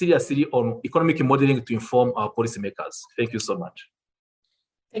seriously on economic modeling to inform our policymakers. Thank you so much.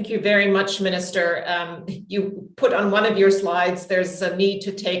 Thank you very much, Minister. You put on one of your slides, there's a need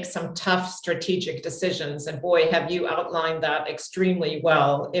to take some tough strategic decisions. And boy, have you outlined that extremely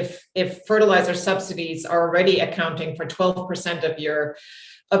well. If fertilizer subsidies are already accounting for 12% of your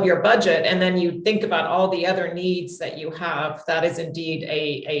budget, and then you think about all the other needs that you have, that is indeed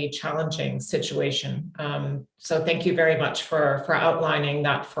a challenging situation. So thank you very much for outlining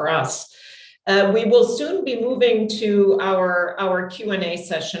that for us. We will soon be moving to our Q&A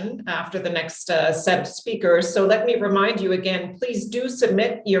session after the next set of speakers. So let me remind you again, please do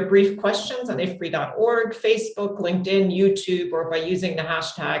submit your brief questions on IFPRI.org, Facebook, LinkedIn, YouTube, or by using the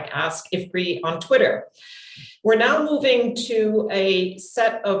hashtag AskIFPRI on Twitter. We're now moving to a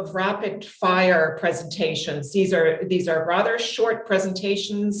set of rapid fire presentations. These are rather short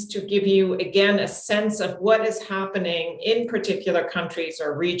presentations to give you, again, a sense of what is happening in particular countries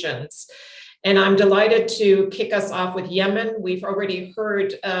or regions. And I'm delighted to kick us off with Yemen. We've already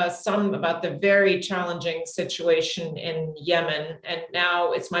heard some about the very challenging situation in Yemen. And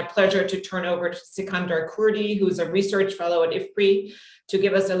now it's my pleasure to turn over to Sikandar Kurdi, who's a research fellow at IFPRI, to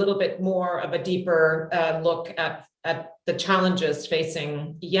give us a little bit more of a deeper look at the challenges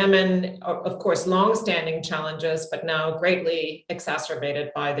facing Yemen, of course, long-standing challenges, but now greatly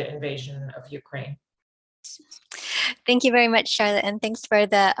exacerbated by the invasion of Ukraine. Thank you very much, Charlotte, and thanks for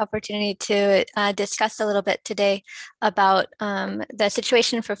the opportunity to discuss a little bit today about the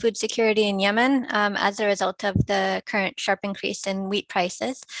situation for food security in Yemen as a result of the current sharp increase in wheat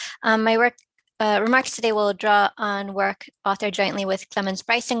prices. My remarks today will draw on work authored jointly with Clemens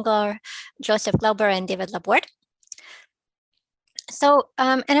Preisinger, Joseph Glauber, and David Laborde. So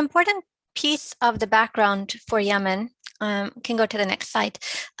an important piece of the background for Yemen can go to the next slide,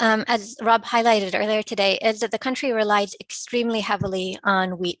 as Rob highlighted earlier today, is that the country relies extremely heavily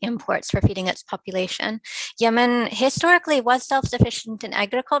on wheat imports for feeding its population. Yemen historically was self-sufficient in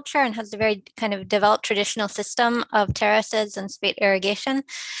agriculture and has a very kind of developed traditional system of terraces and spate irrigation.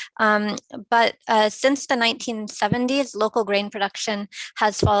 But since the 1970s, local grain production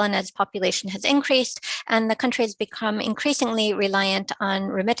has fallen as population has increased, and the country has become increasingly reliant on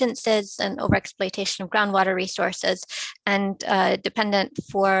remittances and overexploitation of groundwater resources, and dependent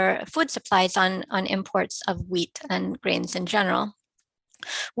for food supplies on imports of wheat and grains in general.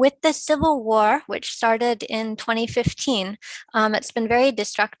 With the civil war, which started in 2015, it's been very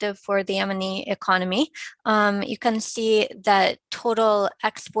destructive for the Yemeni economy. You can see that total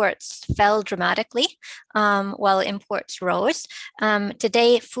exports fell dramatically while imports rose.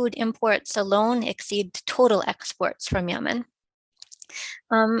 Today, food imports alone exceed total exports from Yemen.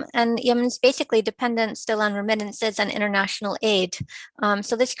 And Yemen's basically dependent still on remittances and international aid.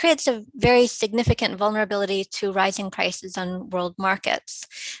 So this creates a very significant vulnerability to rising prices on world markets,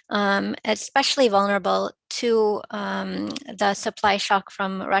 especially vulnerable to the supply shock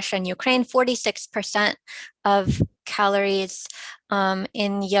from Russia and Ukraine. 46% of calories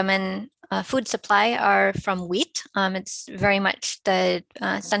in Yemen food supply are from wheat. It's very much the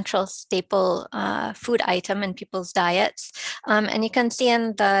central staple food item in people's diets. And you can see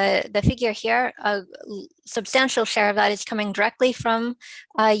in the figure here, a substantial share of that is coming directly from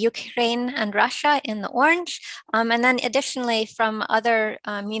Ukraine and Russia in the orange. And then additionally from other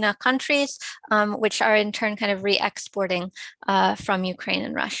MENA countries, which are in turn kind of re-exporting from Ukraine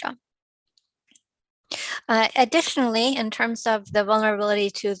and Russia. Additionally, in terms of the vulnerability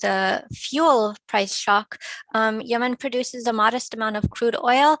to the fuel price shock, Yemen produces a modest amount of crude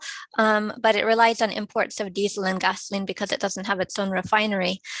oil, but it relies on imports of diesel and gasoline because it doesn't have its own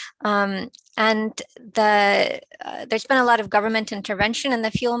refinery. And there's been a lot of government intervention in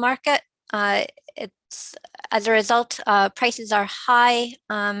the fuel market. As a result, prices are high,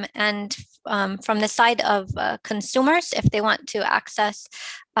 and from the side of consumers, if they want to access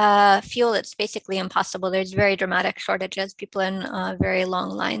fuel, it's basically impossible. There's very dramatic shortages, people in very long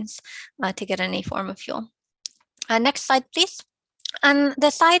lines to get any form of fuel. Next slide, please. On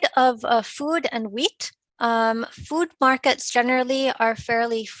the side of food and wheat, food markets generally are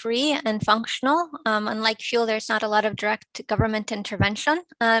fairly free and functional. Unlike fuel, there's not a lot of direct government intervention.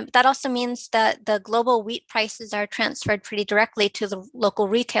 That also means that the global wheat prices are transferred pretty directly to the local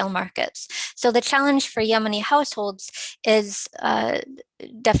retail markets. So the challenge for Yemeni households is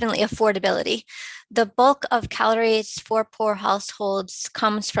definitely affordability. The bulk of calories for poor households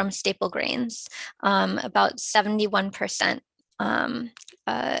comes from staple grains, about 71%.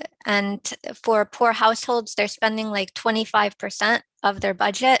 And for poor households, they're spending like 25% of their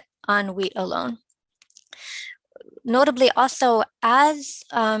budget on wheat alone. Notably also, as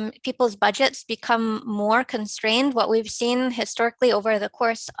people's budgets become more constrained, what we've seen historically over the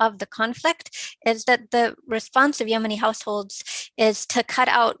course of the conflict is that the response of Yemeni households is to cut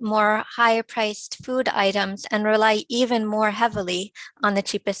out more higher priced food items and rely even more heavily on the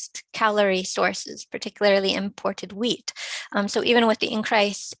cheapest calorie sources, particularly imported wheat. So even with the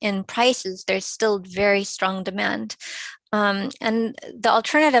increase in prices, there's still very strong demand. And the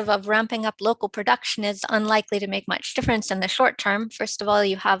alternative of ramping up local production is unlikely to make much difference in the short term. First of all,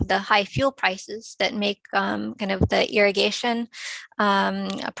 you have the high fuel prices that make kind of the irrigation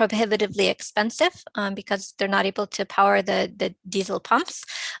prohibitively expensive because they're not able to power the diesel pumps,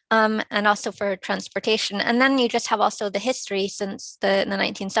 and also for transportation. And then you just have also the history since in the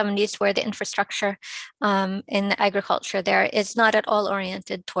 1970s where the infrastructure in agriculture there is not at all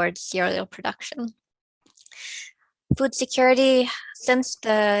oriented towards cereal production. Food security since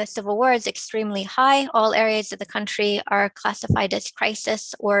the civil war is extremely high. All areas of the country are classified as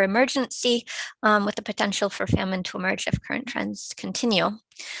crisis or emergency, with the potential for famine to emerge if current trends continue.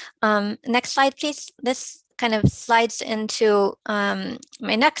 Next slide, please. This kind of slides into my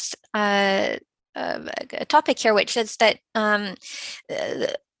next topic here, which is that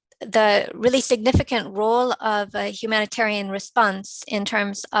the really significant role of a humanitarian response in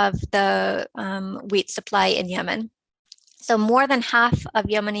terms of the wheat supply in Yemen. So more than half of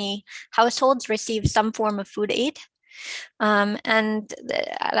Yemeni households receive some form of food aid. And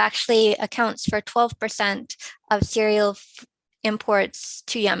it actually accounts for 12% of cereal imports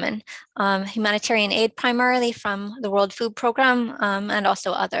to Yemen. Humanitarian aid primarily from the World Food Programme and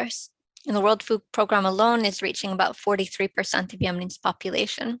also others. And the World Food Programme alone is reaching about 43% of Yemen's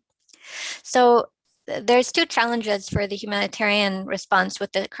population. So there's two challenges for the humanitarian response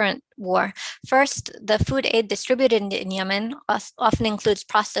with the current war. First, the food aid distributed in Yemen often includes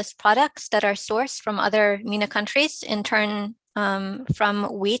processed products that are sourced from other MENA countries, in turn from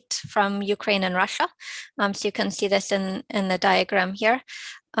wheat from Ukraine and Russia. So you can see this in the diagram here.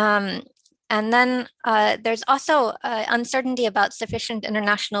 And then there's also uncertainty about sufficient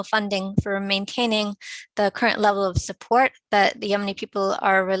international funding for maintaining the current level of support that the Yemeni people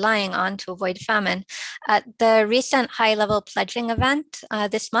are relying on to avoid famine. At the recent high-level pledging event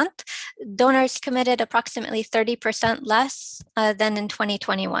this month, donors committed approximately 30% less than in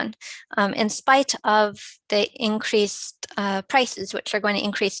 2021, in spite of the increased prices, which are going to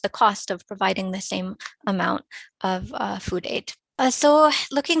increase the cost of providing the same amount of food aid. So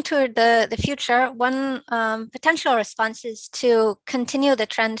looking toward the future, one potential response is to continue the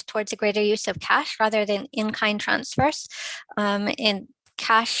trend towards a greater use of cash rather than in-kind transfers. In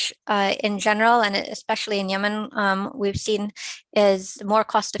cash in general, and especially in Yemen, we've seen is more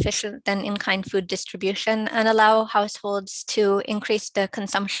cost efficient than in-kind food distribution, and allow households to increase the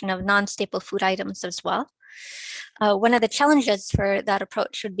consumption of non-staple food items as well. One of the challenges for that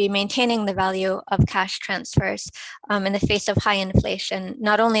approach would be maintaining the value of cash transfers in the face of high inflation,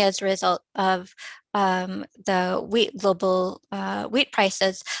 not only as a result of the global wheat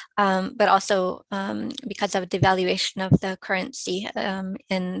prices, but also because of devaluation of the currency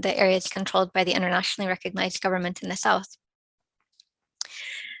in the areas controlled by the internationally recognized government in the south.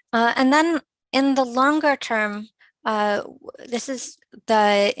 And then in the longer term, this is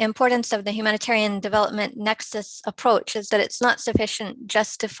the importance of the humanitarian development nexus approach, is that it's not sufficient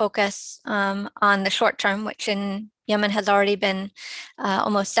just to focus on the short term, which in Yemen has already been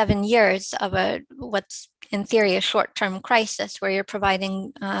almost 7 years of what's in theory a short-term crisis where you're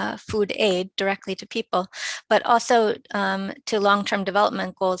providing food aid directly to people, but also to long-term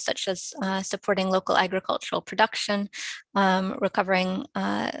development goals such as supporting local agricultural production, recovering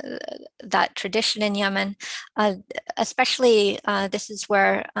that tradition in Yemen. Especially this is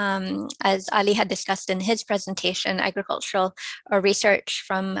where, as Ali had discussed in his presentation, agricultural research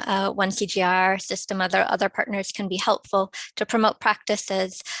from One CGIAR system, other partners can be helpful to promote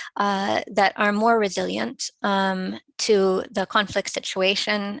practices that are more resilient to the conflict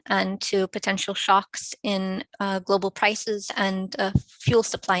situation and to potential shocks in global prices and fuel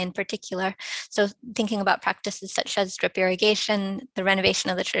supply in particular. So thinking about practices such as drip irrigation, the renovation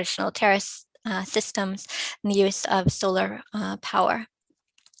of the traditional terrace systems, and the use of solar power.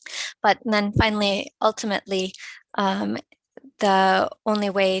 But then finally, ultimately, the only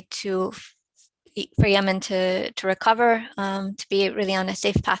way for Yemen to recover, to be really on a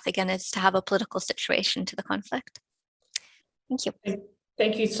safe path again, is to have a political situation to the conflict. Thank you.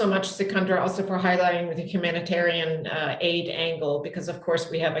 Thank you so much, Sikandar, also for highlighting the humanitarian aid angle, because of course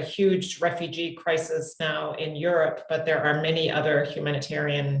we have a huge refugee crisis now in Europe, but there are many other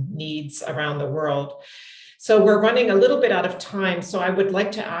humanitarian needs around the world. So we're running a little bit out of time. So I would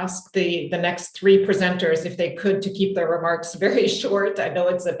like to ask the next three presenters if they could to keep their remarks very short. I know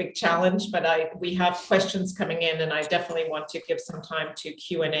it's a big challenge, but we have questions coming in and I definitely want to give some time to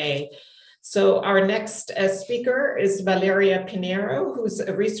Q&A. So our next speaker is Valeria Pinheiro, who's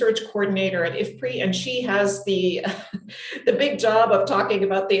a research coordinator at IFPRI, and she has the big job of talking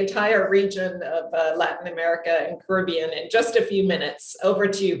about the entire region of Latin America and Caribbean in just a few minutes. Over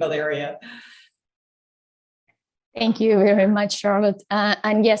to you, Valeria. Thank you very much, Charlotte.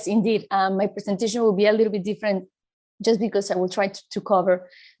 And yes, indeed, my presentation will be a little bit different just because I will try to cover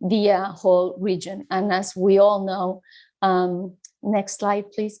the whole region. And as we all know, next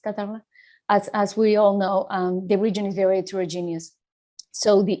slide, please, Katarina. As we all know, the region is very heterogeneous.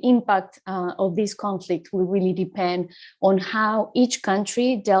 So the impact of this conflict will really depend on how each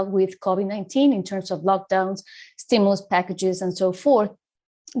country dealt with COVID-19 in terms of lockdowns, stimulus packages, and so forth,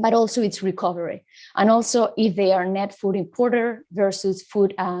 but also its recovery. And also if they are net food importer versus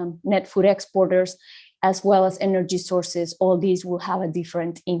net food exporters, as well as energy sources, all these will have a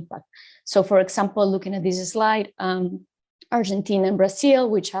different impact. So for example, looking at this slide, Argentina and Brazil,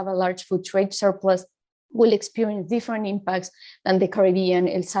 which have a large food trade surplus, will experience different impacts than the Caribbean,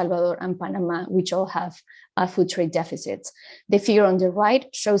 El Salvador, and Panama, which all have food trade deficits. The figure on the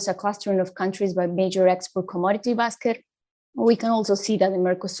right shows a clustering of countries by major export commodity basket. We can also see that the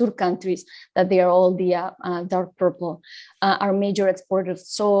Mercosur countries, that they are all the dark purple, are major exporters of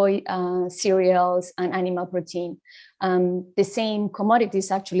soy, cereals, and animal protein. The same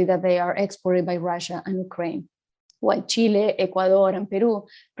commodities actually that they are exported by Russia and Ukraine, while Chile, Ecuador, and Peru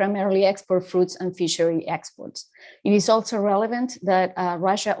primarily export fruits and fishery exports. It is also relevant that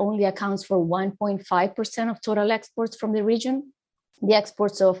Russia only accounts for 1.5% of total exports from the region, the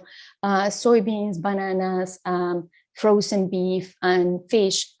exports of soybeans, bananas, frozen beef, and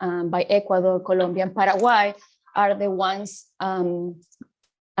fish by Ecuador, Colombia, and Paraguay are the ones, and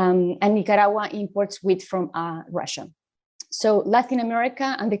Nicaragua imports wheat from Russia. So Latin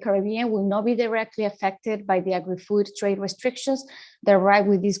America and the Caribbean will not be directly affected by the agri-food trade restrictions that arrive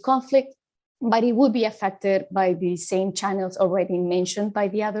with this conflict, but it will be affected by the same channels already mentioned by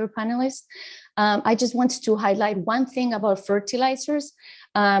the other panelists. I just wanted to highlight one thing about fertilizers.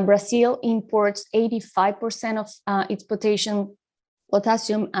 Brazil imports 85% of its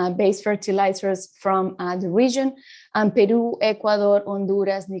potassium-based fertilizers from the region, and Peru, Ecuador,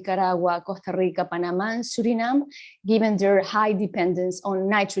 Honduras, Nicaragua, Costa Rica, Panama, and Suriname, given their high dependence on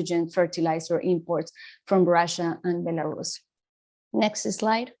nitrogen fertilizer imports from Russia and Belarus. Next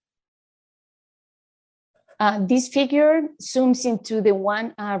slide. This figure zooms into the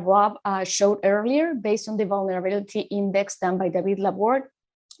one Rob showed earlier, based on the vulnerability index done by David Laborde,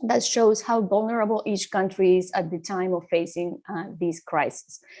 that shows how vulnerable each country is at the time of facing this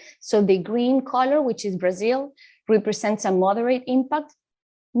crisis. So the green color, which is Brazil, represents a moderate impact,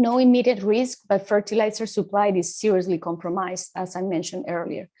 no immediate risk, but fertilizer supply is seriously compromised, as I mentioned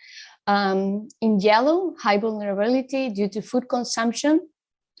earlier. In yellow, high vulnerability due to food consumption,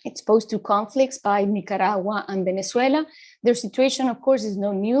 exposed to conflicts by Nicaragua and Venezuela. Their situation, of course, is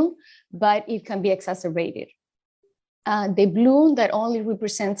not new, but it can be exacerbated. The blue that only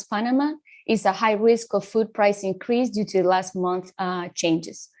represents Panama is a high risk of food price increase due to last month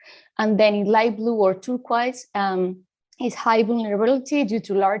changes. And then in light blue or turquoise is high vulnerability due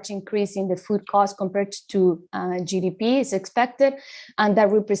to large increase in the food cost compared to GDP is expected, and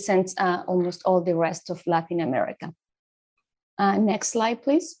that represents almost all the rest of Latin America. Next slide,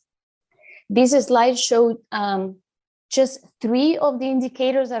 please. This slide showed just 3 of the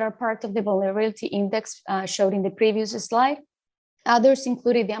indicators that are part of the vulnerability index showed in the previous slide. Others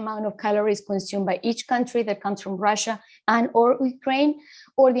included the amount of calories consumed by each country that comes from Russia and or Ukraine,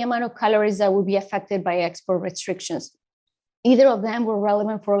 or the amount of calories that will be affected by export restrictions. Either of them were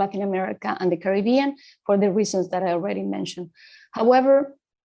relevant for Latin America and the Caribbean for the reasons that I already mentioned. However,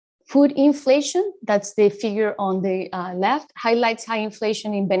 food inflation, that's the figure on the left, highlights high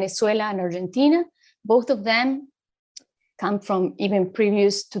inflation in Venezuela and Argentina. Both of them come from even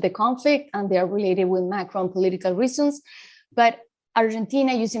previous to the conflict, and they are related with macro and political reasons. But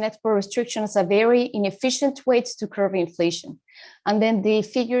Argentina using export restrictions are very inefficient ways to curb inflation. And then the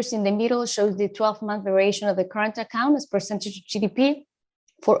figures in the middle shows the 12-month variation of the current account as percentage of GDP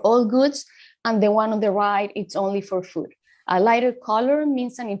for all goods, and the one on the right, it's only for food. A lighter color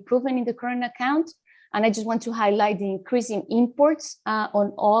means an improvement in the current account. And I just want to highlight the increase in imports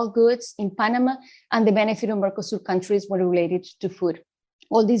on all goods in Panama and the benefit of Mercosur countries when related to food.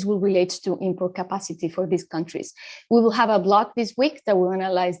 All this will relate to import capacity for these countries. We will have a blog this week that will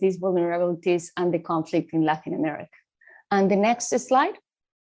analyze these vulnerabilities and the conflict in Latin America. And the next slide.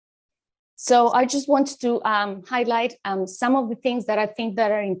 So I just want to highlight some of the things that I think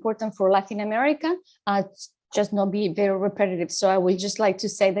that are important for Latin America, just not be very repetitive. So I would just like to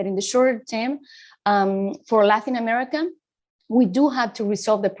say that in the short term, for Latin America, we do have to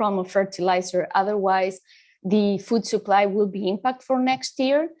resolve the problem of fertilizer. Otherwise, the food supply will be impacted for next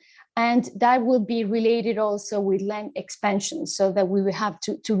year. And that will be related also with land expansion, so that we will have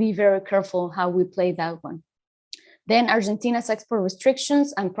to be very careful how we play that one. Then Argentina's export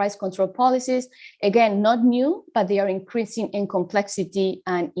restrictions and price control policies, again, not new, but they are increasing in complexity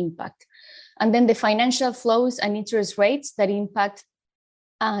and impact. And then the financial flows and interest rates that impact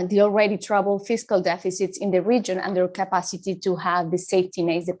the already troubled fiscal deficits in the region and their capacity to have the safety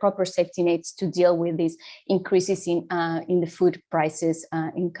nets, the proper safety nets to deal with these increases in the food prices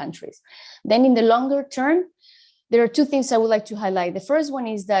in countries. Then in the longer term, there are 2 things I would like to highlight. The first one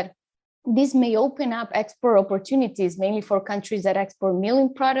is that this may open up export opportunities, mainly for countries that export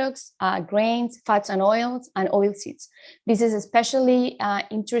milling products, grains, fats and oils, and oilseeds. This is especially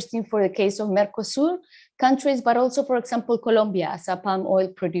interesting for the case of Mercosur countries, but also, for example, Colombia as a palm oil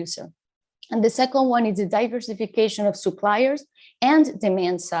producer. And the second one is the diversification of suppliers and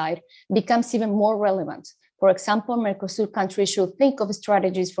demand side becomes even more relevant. For example, Mercosur countries should think of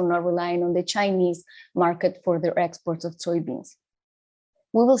strategies for not relying on the Chinese market for their exports of soybeans.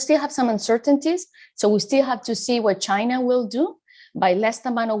 We will still have some uncertainties, so we still have to see what China will do by less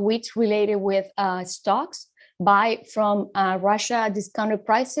amount of wheat related with stocks, buy from Russia at discounted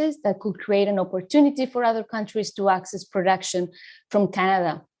prices that could create an opportunity for other countries to access production from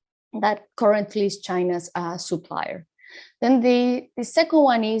Canada that currently is China's supplier. Then the second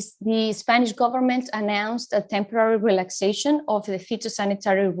one is the Spanish government announced a temporary relaxation of the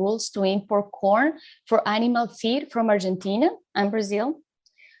phytosanitary rules to import corn for animal feed from Argentina and Brazil.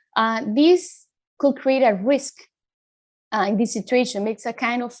 This could create a risk in this situation, makes a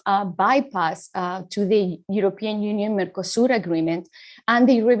kind of bypass to the European Union Mercosur agreement and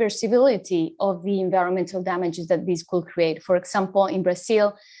the irreversibility of the environmental damages that this could create. For example, in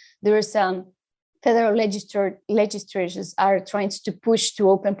Brazil, there is federal legislatures are trying to push to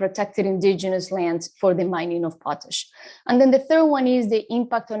open protected indigenous lands for the mining of potash. And then the third one is the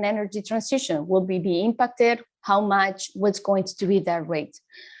impact on energy transition. Will we be impacted? How much? What's going to be that rate?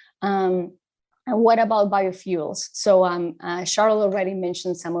 And what about biofuels? So Charlotte already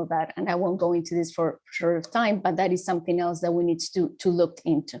mentioned some of that, and I won't go into this for short time, but that is something else that we need to look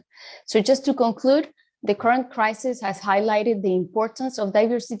into. So just to conclude, the current crisis has highlighted the importance of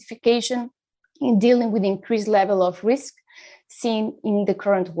diversification in dealing with increased level of risk seen in the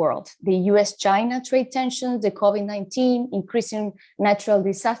current world. The US-China trade tensions, the COVID-19, increasing natural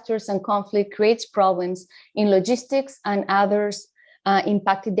disasters and conflict creates problems in logistics, and others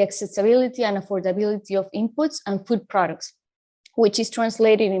impacted the accessibility and affordability of inputs and food products, which is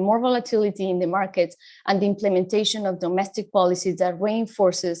translated in more volatility in the markets and the implementation of domestic policies that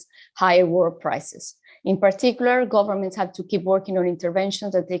reinforces higher world prices. In particular, governments have to keep working on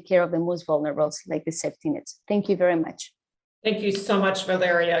interventions that take care of the most vulnerable, like the safety nets. Thank you very much. Thank you so much,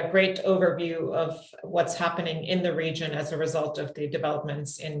 Valeria. Great overview of what's happening in the region as a result of the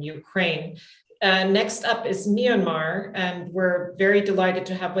developments in Ukraine. Next up is Myanmar, and we're very delighted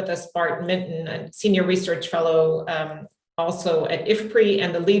to have with us Bart Minton, a senior research fellow also at IFPRI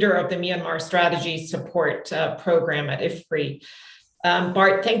and the leader of the Myanmar Strategy Support Program at IFPRI.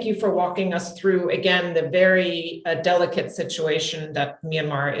 Bart, thank you for walking us through, again, the very delicate situation that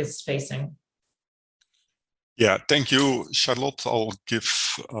Myanmar is facing. Yeah, thank you, Charlotte. I'll give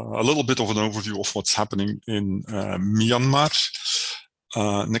a little bit of an overview of what's happening in Myanmar.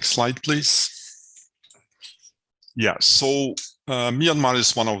 Next slide, please. Yeah, so Myanmar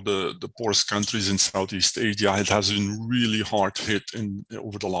is one of the poorest countries in Southeast Asia. It has been really hard hit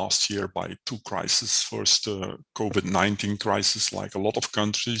over the last year by two crises. First, the COVID-19 crisis, like a lot of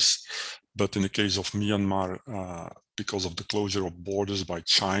countries, but in the case of Myanmar, because of the closure of borders by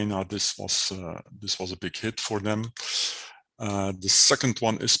China, this was a big hit for them. The second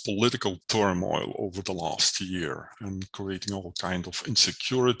one is political turmoil over the last year and creating all kinds of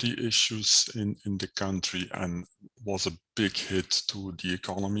insecurity issues in the country, and was a big hit to the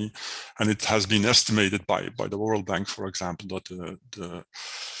economy. And it has been estimated by the World Bank, for example, that the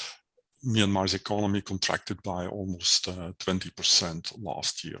Myanmar's economy contracted by almost 20%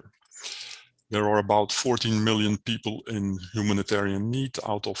 last year. There are about 14 million people in humanitarian need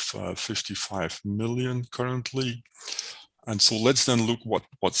out of 55 million currently. And so let's then look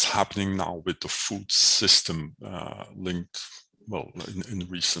what's happening now with the food system linked, well, in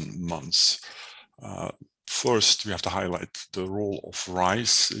recent months. First, we have to highlight the role of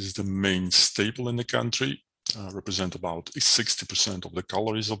rice is the main staple in the country, represent about 60% of the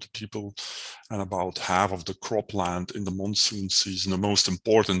calories of the people, and about half of the cropland in the monsoon season. The most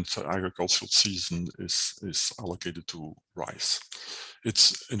important agricultural season is allocated to rice.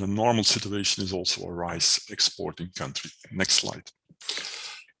 It's, in a normal situation, is also a rice exporting country. Next slide.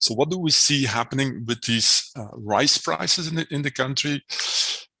 So what do we see happening with these rice prices in the country?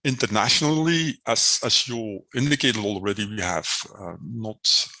 Internationally, as you indicated already, we have not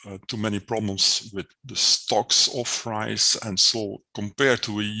too many problems with the stocks of rice. And so compared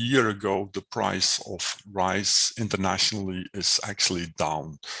to a year ago, the price of rice internationally is actually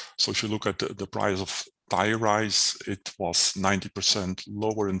down. So if you look at the price of Thai rice, it was 90%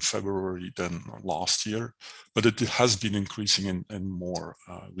 lower in February than last year, but it has been increasing in more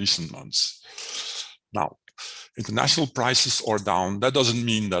recent months. Now, international prices are down. That doesn't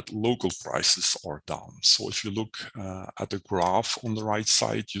mean that local prices are down. So if you look at the graph on the right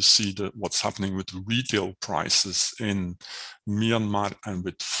side, you see what's happening with retail prices in Myanmar and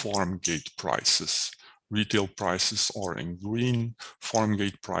with farm gate prices. Retail prices are in green, farm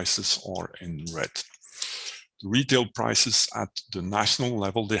gate prices are in red. Retail prices at the national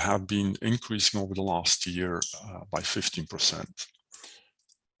level, they have been increasing over the last year by 15%.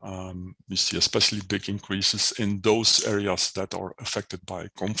 We see especially big increases in those areas that are affected by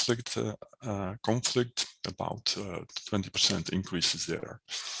conflict, about 20% increases there.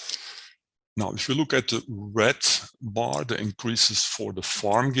 Now, if you look at the red bar, the increases for the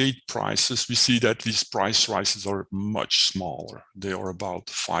farm gate prices, we see that these price rises are much smaller. They are about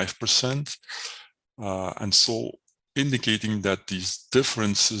 5%. And so indicating that these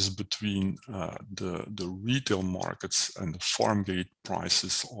differences between the retail markets and the farm gate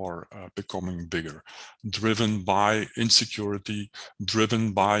prices are becoming bigger, driven by insecurity,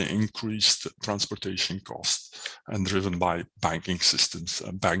 driven by increased transportation costs, and driven by banking systems,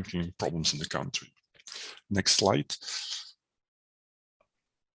 banking problems in the country. Next slide.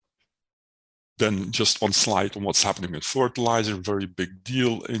 Then just one slide on what's happening with fertilizer. Very big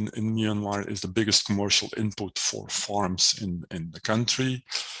deal in Myanmar. Is the biggest commercial input for farms in the country.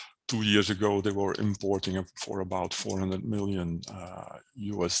 2 years ago, they were importing for about $400 million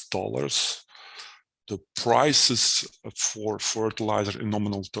US dollars. The prices for fertilizer in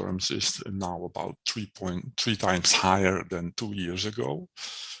nominal terms is now about 3 times higher than 2 years ago.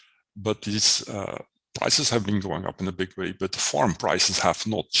 But these prices have been going up in a big way, but the farm prices have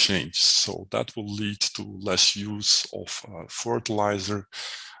not changed. So that will lead to less use of fertilizer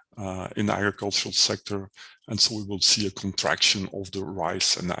in the agricultural sector. And so we will see a contraction of the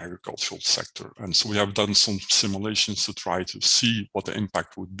rice and the agricultural sector. And so we have done some simulations to try to see what the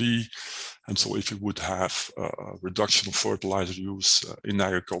impact would be. And so if you would have a reduction of fertilizer use in the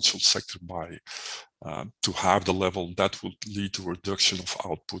agricultural sector by to have the level, that would lead to a reduction of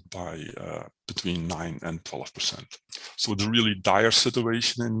output by between 9 and 12%. So the really dire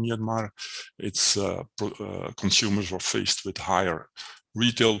situation in Myanmar, it's consumers are faced with higher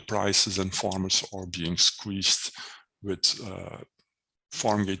retail prices and farmers are being squeezed with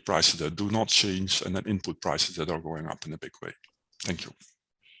farm gate prices that do not change and then input prices that are going up in a big way. Thank you.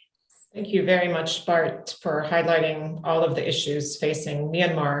 Thank you very much, Bart, for highlighting all of the issues facing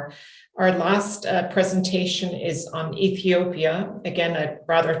Myanmar. Our last presentation is on Ethiopia, again, a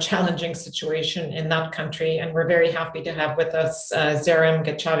rather challenging situation in that country. And we're very happy to have with us Zerem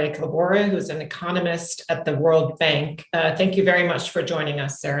Gachave-Klabora, who's an economist at the World Bank. Thank you very much for joining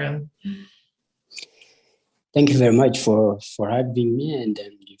us, Zerem. Thank you very much for having me and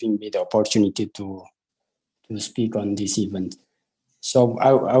giving me the opportunity to speak on this event. So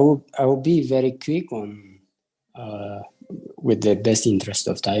I will be very quick on with the best interest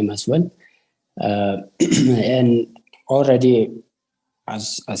of time as well. And already,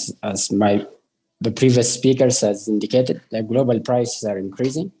 as the previous speakers has indicated, the global prices are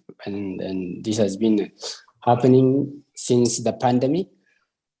increasing, and this has been happening since the pandemic.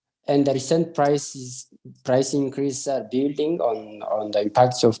 And the recent price increase are building on the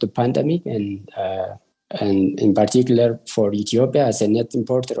impacts of the pandemic, and in particular for Ethiopia as a net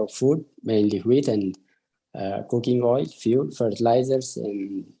importer of food, mainly wheat and cooking oil, fuel, fertilizers,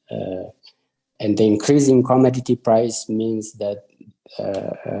 and the increasing commodity price means that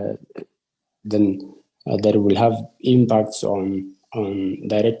then there will have impacts on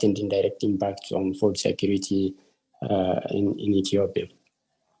direct and indirect impacts on food security in Ethiopia.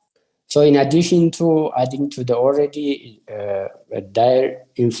 So in addition to adding to the already dire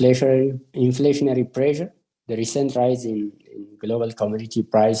inflationary pressure, the recent rise in global commodity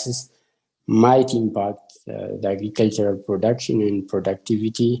prices might impact the agricultural production and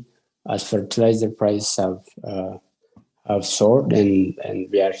productivity as fertilizer prices have soared, and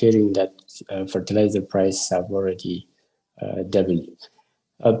we are hearing that fertilizer prices have already doubled.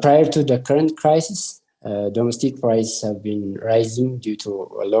 Prior to the current crisis, domestic prices have been rising due to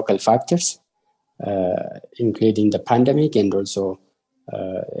local factors, including the pandemic and also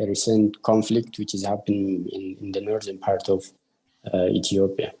a recent conflict which is happening in the northern part of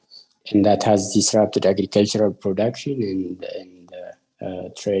Ethiopia. And that has disrupted agricultural production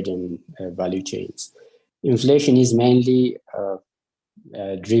and trade and value chains. Inflation is mainly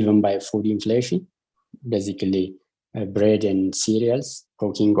driven by food inflation, basically bread and cereals,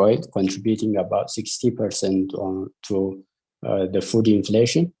 cooking oil, contributing about 60% to the food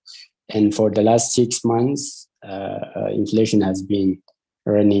inflation. And for the last 6 months, inflation has been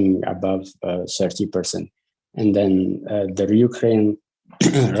running above 30%. And then the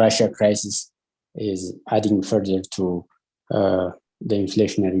Ukraine-Russia crisis is adding further to the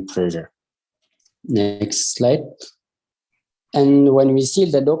inflationary pressure. Next slide. And when we see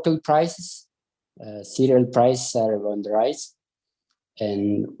the local prices, cereal prices are on the rise,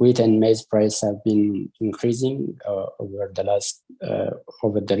 and wheat and maize prices have been increasing over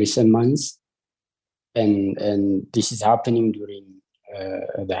the recent months, and this is happening during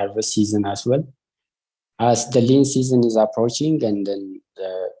the harvest season as well. As the lean season is approaching, and then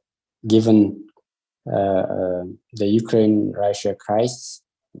given the Ukraine-Russia crisis,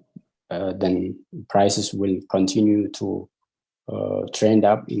 then prices will continue to trend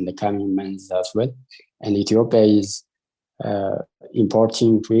up in the coming months as well. And Ethiopia is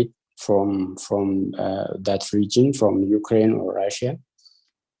importing wheat from that region, from Ukraine or Russia.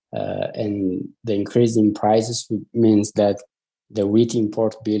 and the increase in prices means that the wheat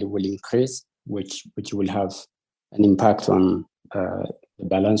import bill will increase, which will have an impact on the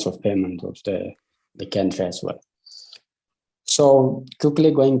balance of payment of the country as well. So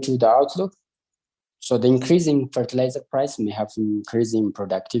quickly going to the outlook. So the increase in fertilizer price may have an increase in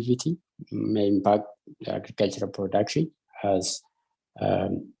productivity, may impact agricultural production, as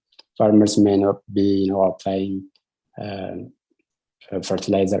farmers may not be applying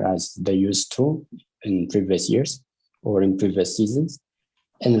fertilizer as they used to in previous years or in previous seasons.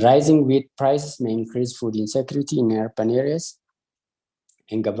 And rising wheat prices may increase food insecurity in urban areas.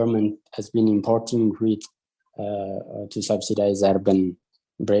 And government has been importing wheat to subsidize urban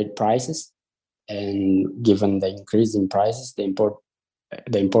bread prices. And given the increase in prices, the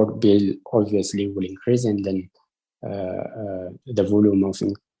import bill obviously will increase, and then the volume of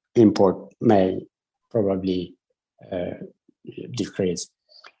import may probably decrease.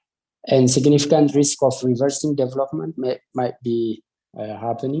 And significant risk of reversing development might be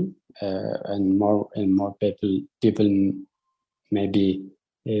happening, and more people may be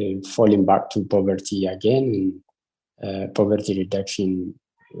falling back to poverty again, and poverty reduction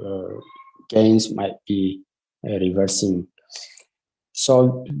gains might be reversing.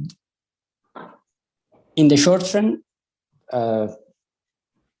 So in the short run,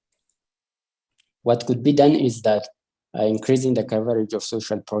 what could be done is that increasing the coverage of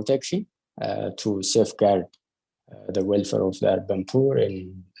social protection to safeguard the welfare of the urban poor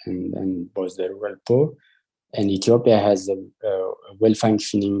and both the rural poor. And Ethiopia has a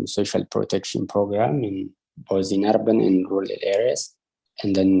well-functioning social protection program in both in urban and rural areas,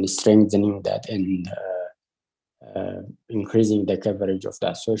 and then strengthening that and increasing the coverage of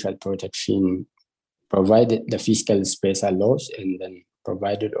that social protection, provided the fiscal space allows, and then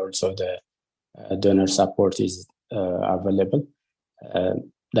provided also the donor support is available,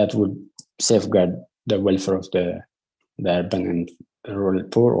 that would safeguard the welfare of the urban and rural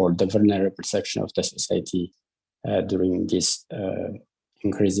poor, or the vulnerable section of the society during this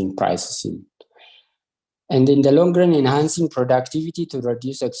increasing prices. And in the long run, enhancing productivity to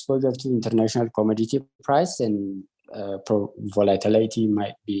reduce exposure to international commodity price and volatility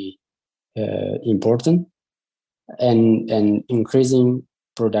might be important. And increasing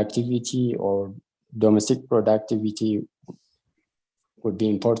productivity or domestic productivity would be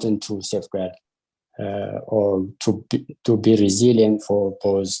important to safeguard or to be resilient for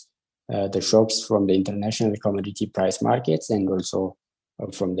both the shocks from the international commodity price markets, and also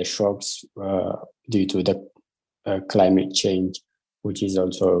from the shocks due to the climate change, which is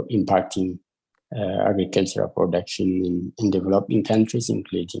also impacting agricultural production in developing countries,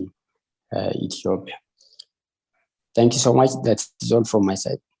 including Ethiopia. Thank you so much. That's all from my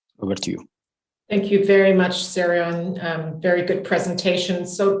side. Over to you. Thank you very much, Sarion. Very good presentation.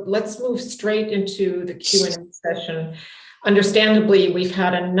 So let's move straight into the Q&A session. Understandably, we've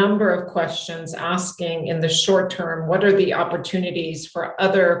had a number of questions asking in the short term, what are the opportunities for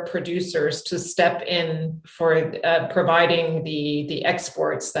other producers to step in for providing the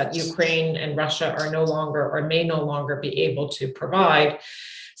exports that Ukraine and Russia are no longer or may no longer be able to provide?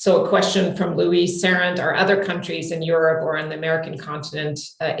 So a question from Louis Sarand, are other countries in Europe or on the American continent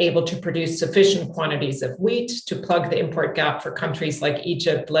able to produce sufficient quantities of wheat to plug the import gap for countries like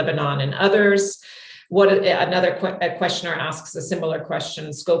Egypt, Lebanon, and others? Another questioner asks a similar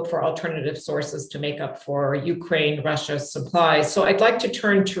question, scope for alternative sources to make up for Ukraine, Russia's supplies. So I'd like to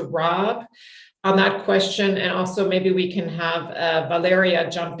turn to Rob on that question, and also maybe we can have Valeria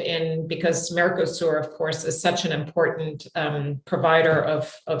jump in, because Mercosur, of course, is such an important provider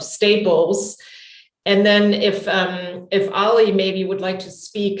of staples. And then if Ali maybe would like to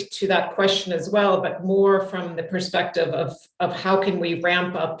speak to that question as well, but more from the perspective of how can we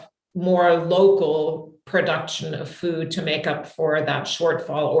ramp up more local production of food to make up for that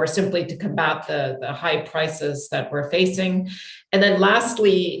shortfall, or simply to combat the high prices that we're facing. And then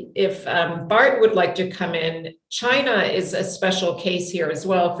lastly, if Bart would like to come in, China is a special case here as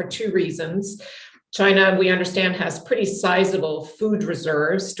well for two reasons. China, we understand, has pretty sizable food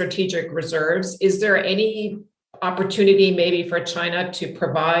reserves, strategic reserves. Is there any opportunity maybe for China to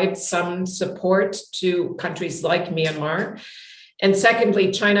provide some support to countries like Myanmar? And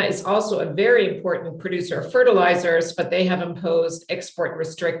secondly, China is also a very important producer of fertilizers, but they have imposed export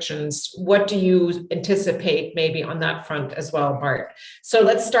restrictions. What do you anticipate maybe on that front as well, Bart? So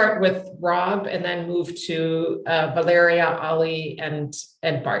let's start with Rob and then move to Valeria, Ali, and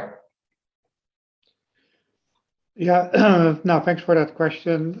Bart. Yeah, no, thanks for that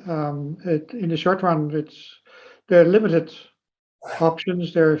question. In the short run, there are limited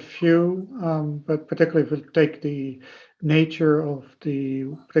options. There are a few, but particularly if we take the nature of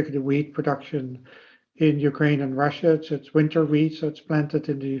particularly wheat production in Ukraine and Russia, it's winter wheat, so it's planted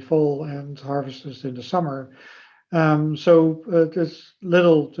in the fall and harvested in the summer. So there's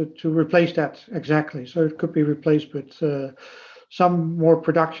little to replace that exactly. So it could be replaced with some more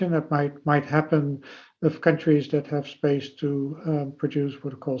production that might happen of countries that have space to produce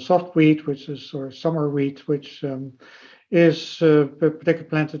what we call soft wheat, which is or summer wheat, which is particularly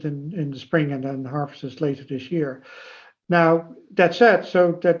planted in the spring and then harvested later this year. Now, that said,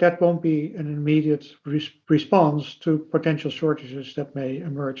 so that won't be an immediate response to potential shortages that may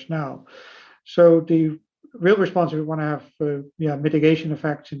emerge now. So the real response, if we want to have mitigation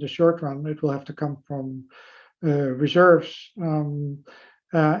effects in the short run, it will have to come from reserves. Some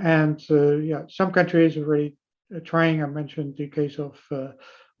countries are already trying. I mentioned the case of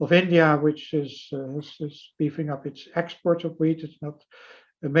India, which is beefing up its exports of wheat. It's not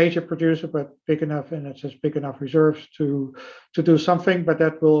a major producer, but big enough, and it has big enough reserves to do something, but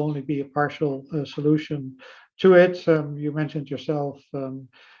that will only be a partial solution to it. You mentioned yourself,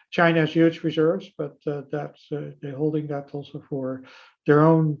 China has huge reserves, but they're holding that also for their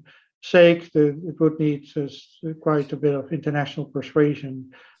own sake. It would need quite a bit of international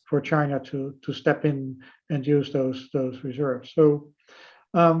persuasion for China to step in and use those reserves. So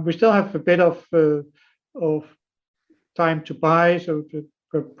we still have a bit of time to buy. So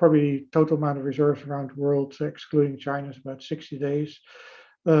probably total amount of reserves around the world, excluding China, is about 60 days.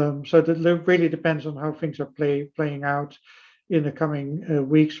 So that really depends on how things are playing out in the coming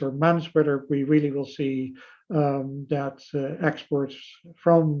weeks or months, whether we really will see that exports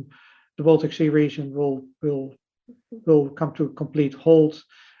from the Baltic Sea region will come to a complete halt,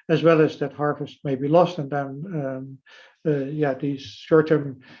 as well as that harvest may be lost, and then these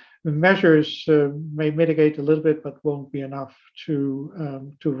short-term measures may mitigate a little bit, but won't be enough to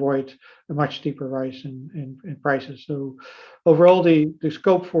avoid a much steeper rise in prices. So overall, the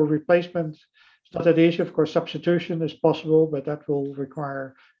scope for replacement is not that easy. Of course, substitution is possible, but that will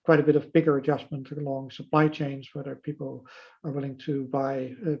require quite a bit of bigger adjustment along supply chains, whether people are willing to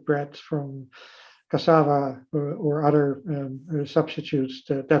buy bread from cassava or other substitutes.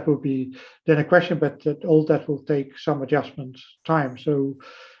 That will be then a question, but all that will take some adjustment time. So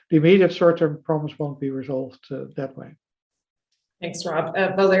the immediate short-term problems won't be resolved that way. Thanks, Rob.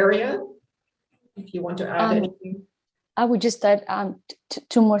 Valeria, if you want to add anything. I would just add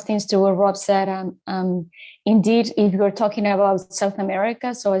two more things to what Rob said. Indeed, if you're talking about South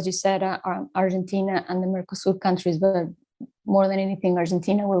America, so as you said, Argentina and the Mercosur countries, but more than anything,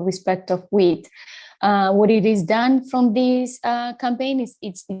 Argentina with respect of wheat. What it is done from this campaign is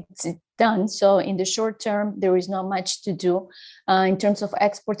it's done. So in the short term, there is not much to do. In terms of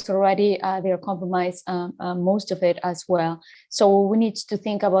exports already, they're compromised, most of it as well. So what we need to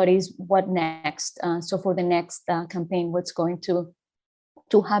think about is what next. So for the next campaign, what's going to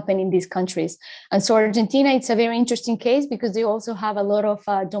happen in these countries. And so Argentina, it's a very interesting case because they also have a lot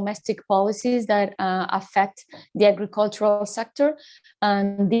of domestic policies that affect the agricultural sector.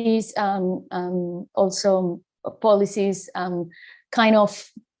 And these also policies kind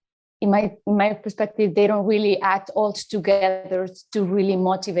of, in my perspective, they don't really act all together to really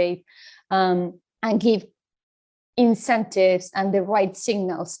motivate and give incentives and the right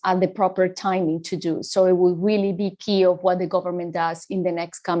signals at the proper timing to do. So it will really be key of what the government does in the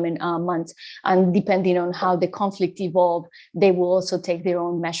next coming months. And depending on how the conflict evolve, they will also take their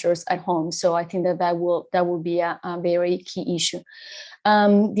own measures at home. So I think that will be a very key issue.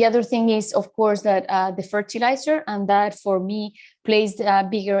 The other thing is, of course, that the fertilizer, and that for me plays a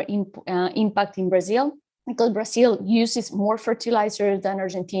bigger impact in Brazil, because Brazil uses more fertilizer than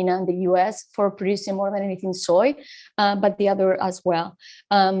Argentina and the US for producing more than anything soy, but the other as well.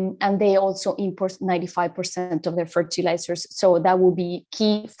 And they also import 95% of their fertilizers. So that will be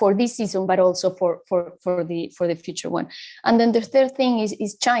key for this season, but also for the future one. And then the third thing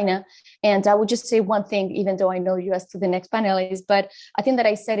is China. And I would just say one thing, even though I know you asked to the next panelist, but I think that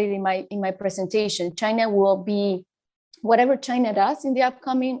I said it in my presentation. China will be, whatever China does in the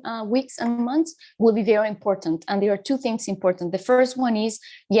upcoming weeks and months will be very important. And there are two things important. The first one is,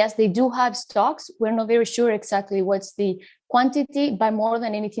 yes, they do have stocks. We're not very sure exactly what's the quantity, but more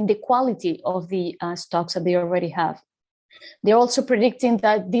than anything, the quality of the stocks that they already have. They're also predicting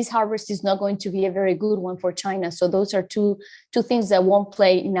that this harvest is not going to be a very good one for China. So those are two things that won't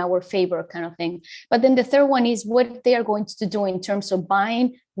play in our favor, kind of thing. But then the third one is what they are going to do in terms of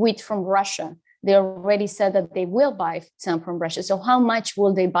buying wheat from Russia. they already said that they will buy some from Russia. So how much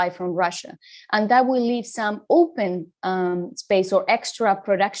will they buy from Russia? And that will leave some open space or extra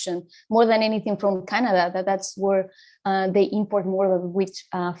production, more than anything from Canada, that's where they import more of wheat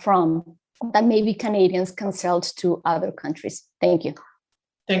from, that maybe Canadians can sell to other countries. Thank you.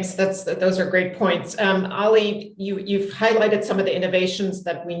 Thanks. Those are great points. Ali, you've highlighted some of the innovations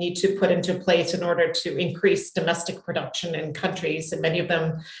that we need to put into place in order to increase domestic production in countries, and many of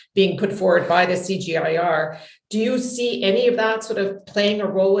them being put forward by the CGIAR. Do you see any of that sort of playing a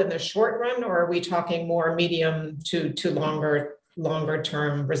role in the short run, or are we talking more medium to longer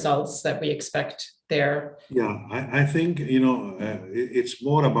term results that we expect there? Yeah, I think, it's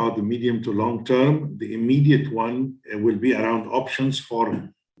more about the medium to long term. The immediate one will be around options for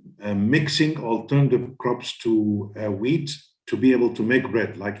mixing alternative crops to wheat to be able to make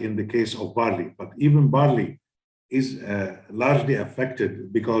bread, like in the case of barley. But even barley is largely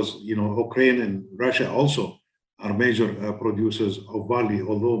affected because, Ukraine and Russia also are major producers of barley,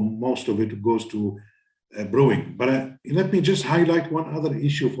 although most of it goes to brewing. But let me just highlight one other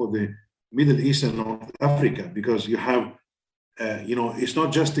issue for the Middle East and North Africa, because you have, it's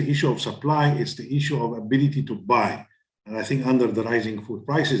not just the issue of supply, it's the issue of ability to buy. And I think under the rising food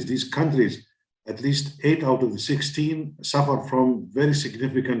prices, these countries, at least 8 out of the 16, suffer from very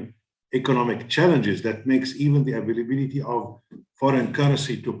significant economic challenges that makes even the availability of foreign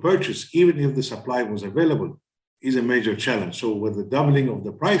currency to purchase, even if the supply was available, is a major challenge. So with the doubling of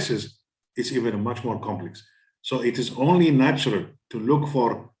the prices, it's even much more complex. So it is only natural to look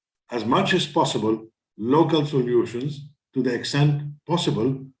for, as much as possible, local solutions to the extent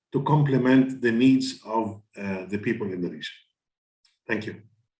possible to complement the needs of the people in the region. Thank you.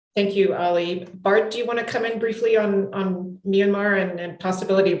 Thank you, Ali. Bart, do you want to come in briefly on Myanmar and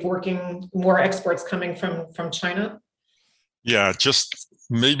possibility of working more exports coming from China? Yeah, just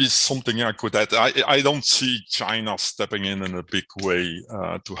maybe something I could add. I don't see China stepping in a big way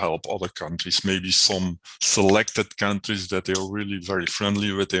to help other countries. Maybe some selected countries that they are really very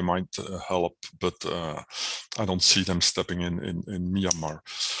friendly with, they might help, but I don't see them stepping in Myanmar.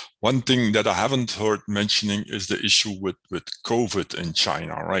 One thing that I haven't heard mentioning is the issue with COVID in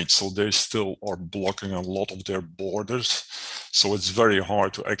China, right? So they still are blocking a lot of their borders. So it's very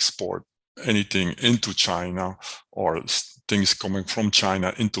hard to export anything into China or things coming from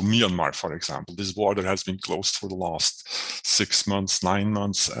China into Myanmar, for example. This border has been closed for the last 6 months, 9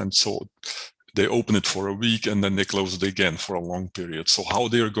 months. And so they open it for a week and then they close it again for a long period. So how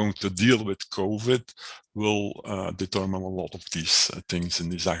they are going to deal with COVID will determine a lot of these things in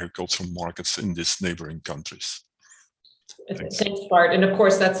these agricultural markets in these neighboring countries. Thanks, Bart. And of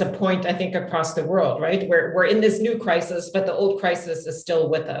course, that's a point, I think, across the world, right? We're in this new crisis, but the old crisis is still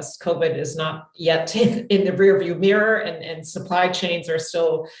with us. COVID is not yet in the rearview mirror, and supply chains are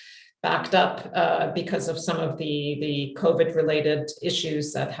still backed up because of some of the COVID-related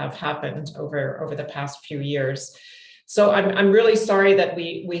issues that have happened over the past few years. So I'm really sorry that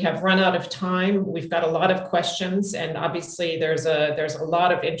we have run out of time. We've got a lot of questions, and obviously there's a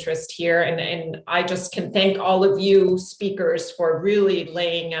lot of interest here. And I just can thank all of you speakers for really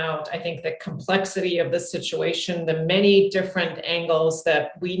laying out, I think, the complexity of the situation, the many different angles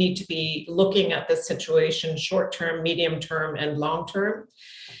that we need to be looking at this situation, short-term, medium-term, and long-term.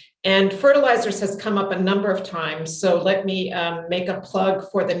 And fertilizers has come up a number of times, so let me make a plug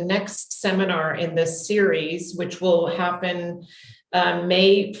for the next seminar in this series, which will happen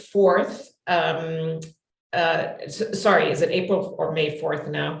May 4th. Sorry, is it April or May 4th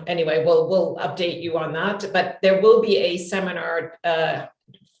now? Anyway, we'll update you on that, but there will be a seminar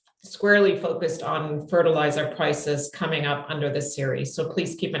squarely focused on fertilizer prices coming up under this series, so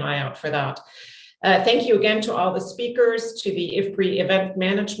please keep an eye out for that. Thank you again to all the speakers, to the IFPRI event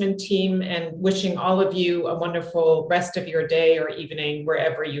management team, and wishing all of you a wonderful rest of your day or evening,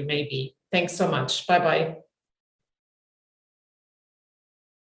 wherever you may be. Thanks so much. Bye-bye.